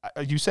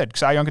 You said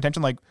Cy Young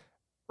contention. Like,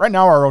 right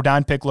now, our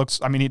Rodon pick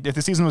looks, I mean, if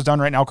the season was done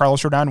right now,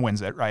 Carlos Rodon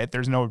wins it, right?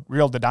 There's no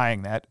real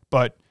denying that.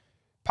 But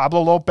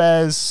Pablo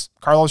Lopez,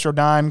 Carlos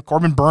Rodon,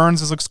 Corbin Burns,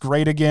 this looks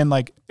great again.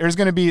 Like, there's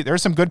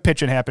some good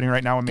pitching happening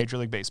right now in Major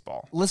League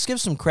Baseball. Let's give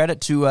some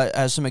credit to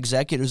some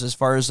executives as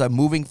far as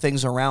moving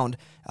things around.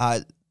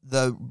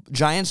 The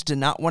Giants did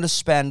not want to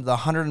spend the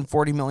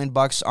 $140 million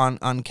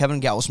on Kevin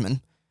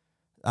Gausman.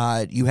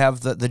 You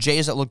have the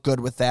Jays that look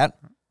good with that,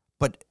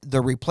 but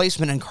the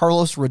replacement in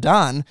Carlos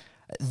Rodon,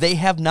 they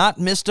have not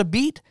missed a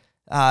beat.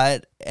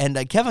 And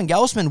Kevin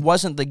Gausman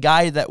wasn't the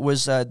guy that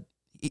was.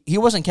 He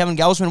wasn't Kevin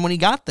Gausman when he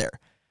got there.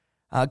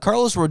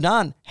 Carlos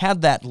Rodon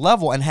had that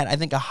level and had, I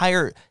think, a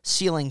higher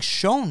ceiling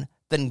shown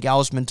than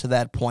Gausman to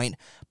that point,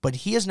 but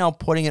he is now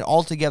putting it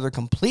all together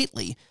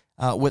completely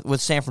with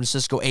San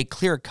Francisco, a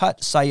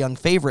clear-cut Cy Young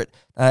favorite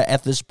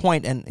at this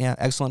point, and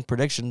excellent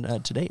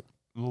prediction to date.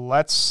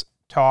 Let's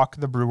talk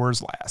the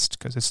Brewers last,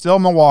 because it's still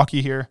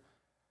Milwaukee here.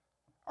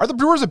 Are the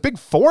Brewers a big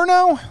 4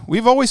 now?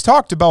 We've always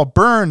talked about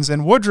Burns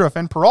and Woodruff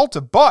and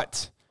Peralta,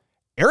 but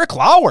Eric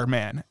Lauer,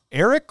 man.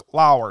 Eric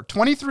Lauer,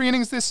 23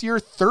 innings this year,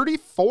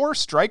 34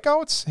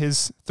 strikeouts.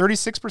 His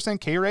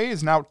 36% K rate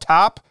is now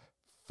top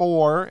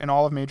 4 in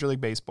all of Major League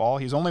Baseball.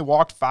 He's only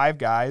walked 5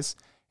 guys,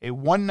 a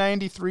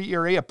 193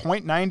 ERA, a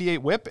 .98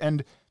 whip,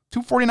 and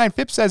 249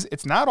 FIP says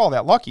it's not all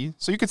that lucky.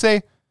 So you could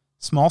say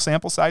small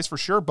sample size for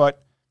sure,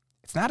 but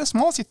it's not as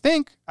small as you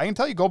think. I can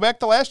tell you, go back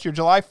to last year,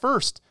 July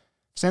 1st.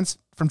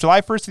 From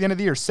July 1st to the end of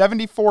the year,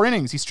 74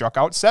 innings. He struck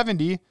out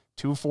 70,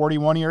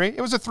 241 ERA.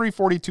 It was a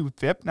 342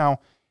 FIP. Now,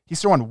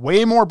 he's throwing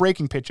way more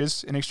breaking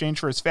pitches in exchange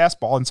for his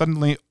fastball, and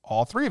suddenly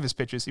all 3 of his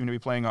pitches seem to be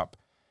playing up.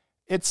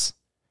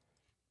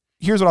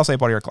 Here's what I'll say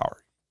about Eric Lauer.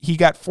 He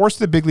got forced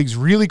to the big leagues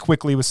really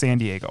quickly with San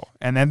Diego.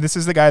 And then this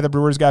is the guy the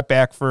Brewers got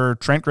back for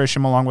Trent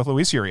Grisham along with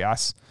Luis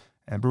Urias.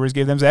 And the Brewers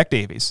gave them Zach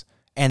Davies.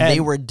 And they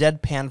were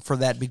deadpan for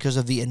that because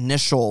of the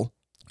initial.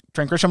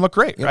 Trent Grisham looked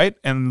great, right?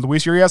 And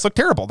Luis Urias looked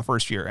terrible the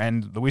first year.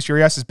 And Luis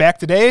Urias is back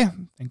today.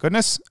 Thank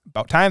goodness.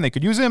 About time they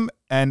could use him.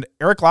 And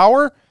Eric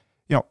Lauer,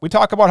 we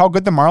talk about how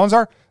good the Marlins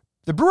are.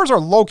 The Brewers are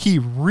low-key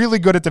really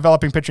good at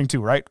developing pitching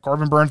too, right?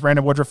 Corbin Burns,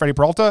 Brandon Woodruff, Freddie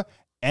Peralta.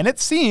 And it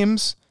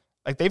seems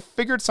like they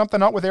figured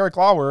something out with Eric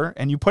Lauer,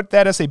 and you put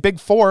that as a big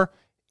 4.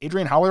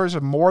 Adrian Howler is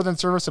a more than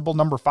serviceable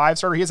number 5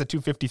 starter. He has a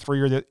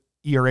 2.53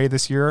 ERA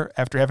this year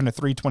after having a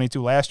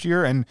 3.22 last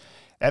year, and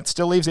that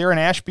still leaves Aaron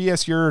Ashby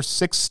as your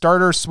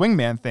 6-starter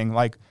swingman thing.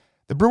 Like,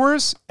 the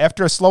Brewers,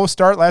 after a slow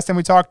start, last time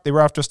we talked, they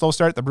were after a slow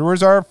start. The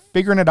Brewers are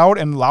figuring it out,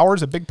 and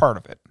Lauer's a big part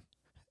of it.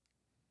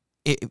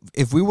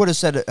 If we would have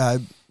said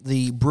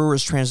the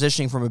Brewers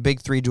transitioning from a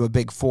big 3 to a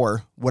big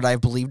 4, would I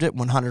have believed it?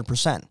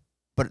 100%.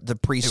 But the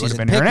preseason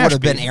pick would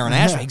have been Aaron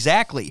Ashby. Yeah.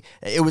 Exactly.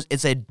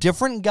 It's a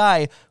different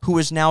guy who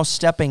is now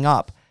stepping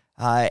up.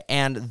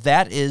 And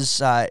that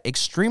is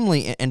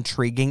extremely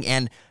intriguing.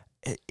 And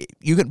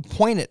you can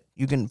point it.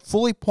 You can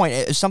fully point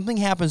it. If something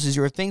happens as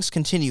your things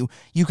continue,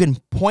 you can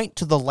point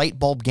to the light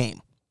bulb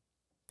game.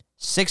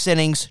 6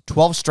 innings,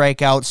 12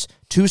 strikeouts,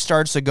 2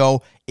 starts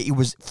ago. It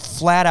was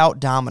flat out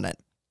dominant.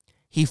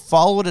 He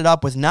followed it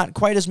up with not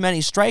quite as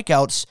many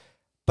strikeouts,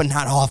 but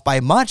not off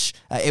by much.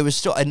 It was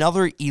still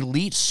another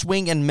elite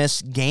swing and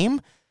miss game.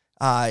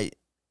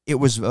 It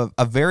was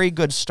a very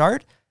good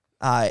start.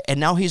 And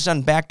now he's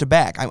done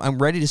back-to-back.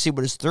 I'm ready to see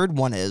what his third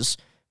one is,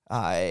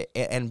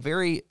 and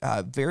very,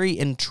 very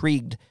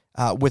intrigued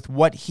with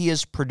what he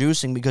is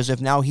producing, because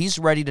if now he's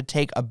ready to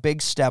take a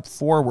big step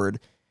forward,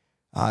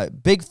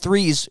 big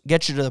 3s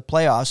get you to the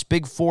playoffs,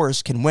 big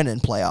 4s can win in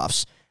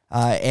playoffs.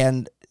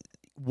 And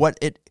what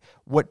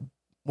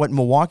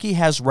Milwaukee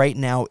has right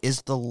now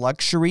is the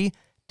luxury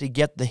to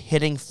get the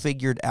hitting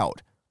figured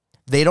out.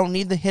 They don't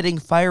need the hitting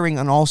firing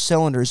on all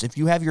cylinders if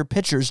you have your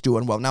pitchers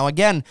doing well. Now,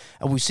 again,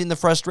 we've seen the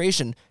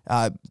frustration.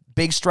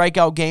 Big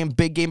strikeout game,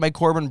 big game by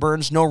Corbin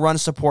Burns, no run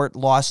support,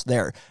 lost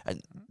there.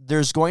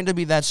 There's going to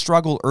be that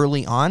struggle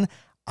early on.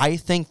 I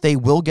think they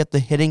will get the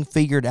hitting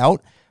figured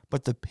out,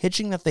 but the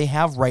pitching that they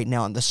have right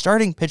now and the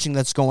starting pitching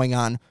that's going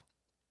on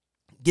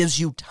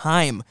gives you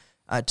time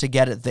to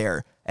get it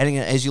there. And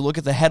as you look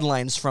at the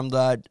headlines from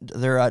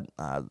their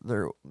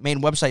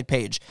main website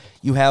page,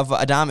 you have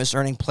Adames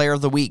earning Player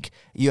of the Week.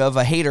 You have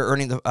a Hader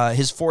earning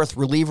his 4th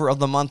Reliever of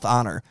the Month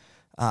honor.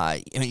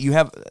 You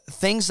have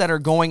things that are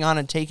going on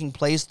and taking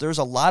place. There's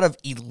a lot of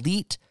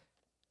elite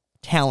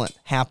talent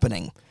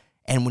happening.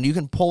 And when you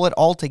can pull it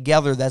all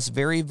together, that's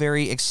very,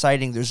 very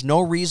exciting. There's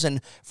no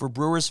reason for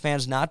Brewers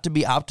fans not to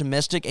be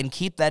optimistic and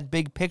keep that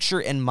big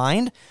picture in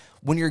mind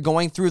when you're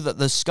going through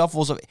the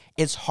scuffles of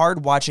it's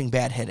hard watching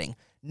bad hitting.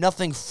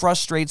 Nothing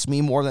frustrates me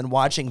more than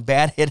watching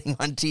bad hitting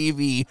on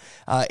TV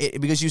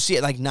because you see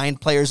it like 9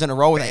 players in a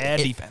row. Bad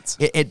defense.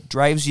 It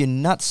drives you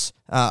nuts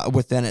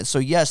within it. So,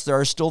 yes, there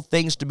are still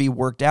things to be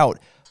worked out,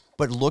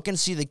 but look and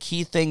see the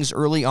key things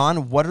early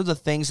on. What are the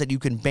things that you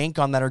can bank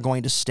on that are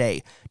going to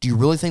stay? Do you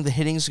really think the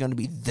hitting is going to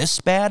be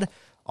this bad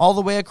all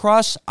the way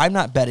across? I'm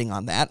not betting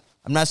on that.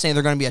 I'm not saying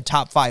they're going to be a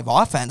top 5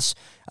 offense,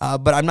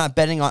 but I'm not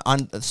betting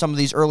on some of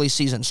these early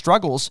season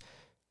struggles.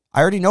 I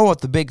already know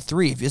what the big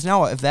 3.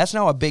 If that's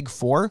now a big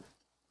 4,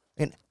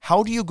 and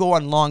how do you go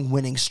on long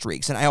winning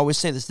streaks? And I always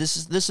say this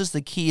is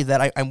the key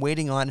that I'm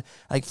waiting on.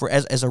 Like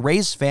as a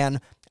Rays fan,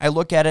 I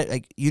look at it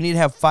like you need to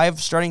have 5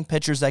 starting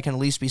pitchers that can at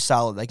least be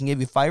solid. That can give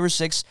you 5 or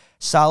 6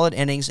 solid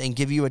innings and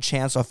give you a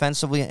chance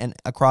offensively and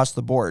across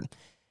the board.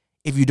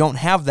 If you don't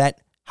have that,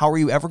 how are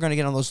you ever going to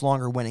get on those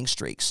longer winning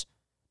streaks?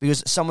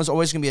 Because someone's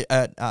always going to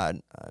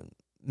be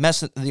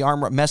mess the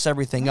arm, mess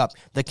everything up.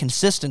 The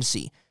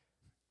consistency.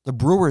 The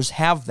Brewers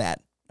have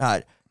that.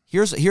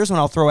 Here's when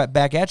I'll throw it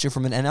back at you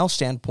from an NL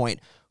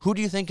standpoint. Who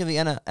do you think in the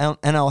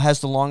NL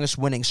has the longest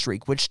winning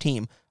streak? Which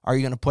team are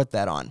you going to put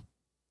that on?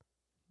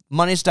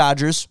 Money's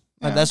Dodgers.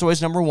 Yeah. That's always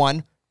number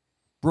 1.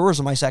 Brewers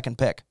are my second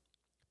pick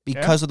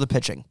because of the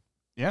pitching.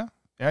 Yeah.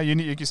 You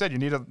need, like you said, you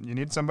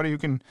need somebody who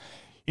can.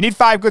 You need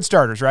 5 good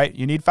starters, right?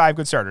 You need 5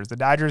 good starters. The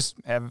Dodgers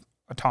have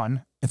a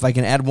ton. If I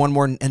can add one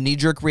more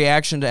knee-jerk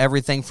reaction to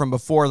everything from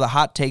before, the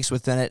hot takes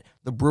within it,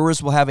 the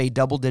Brewers will have a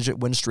double-digit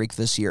win streak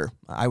this year.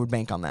 I would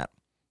bank on that.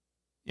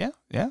 Yeah.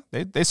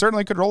 They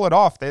certainly could roll it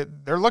off.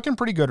 They're looking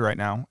pretty good right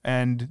now,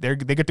 and they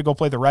get to go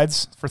play the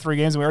Reds for 3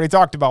 games, and we already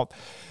talked about.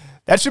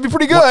 That should be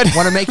pretty good.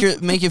 Want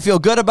to make you feel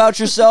good about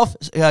yourself?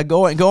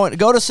 Go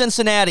to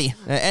Cincinnati.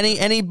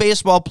 Any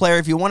baseball player,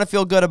 if you want to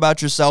feel good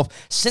about yourself,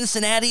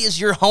 Cincinnati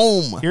is your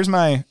home. Here's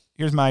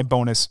my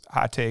bonus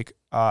hot take.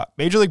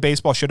 Major League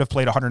Baseball should have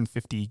played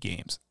 150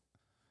 games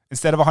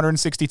instead of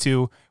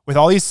 162. With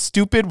all these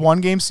stupid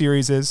 1-game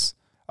series,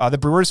 the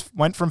Brewers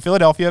went from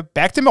Philadelphia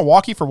back to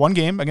Milwaukee for 1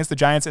 game against the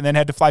Giants and then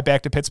had to fly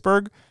back to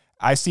Pittsburgh.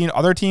 I've seen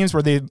other teams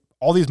where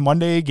all these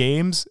Monday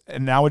games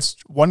and now it's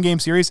 1-game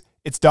series.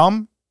 It's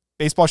dumb.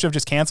 Baseball should have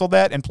just canceled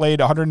that and played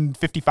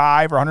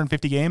 155 or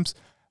 150 games.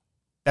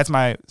 That's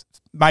my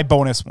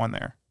bonus one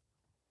there.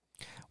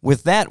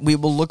 with that, we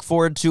will look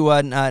forward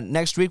to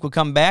next week. We'll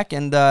come back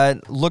and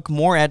look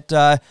more at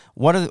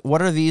what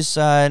are these,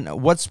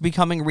 what's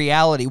becoming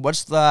reality.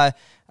 What's the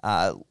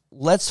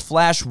Let's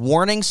flash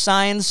warning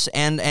signs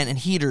and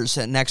heaters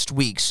next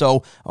week.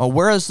 So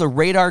where is the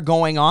radar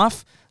going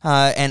off?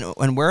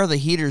 And where are the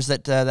heaters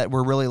that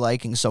we're really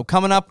liking? So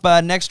coming up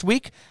next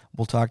week,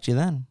 we'll talk to you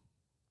then.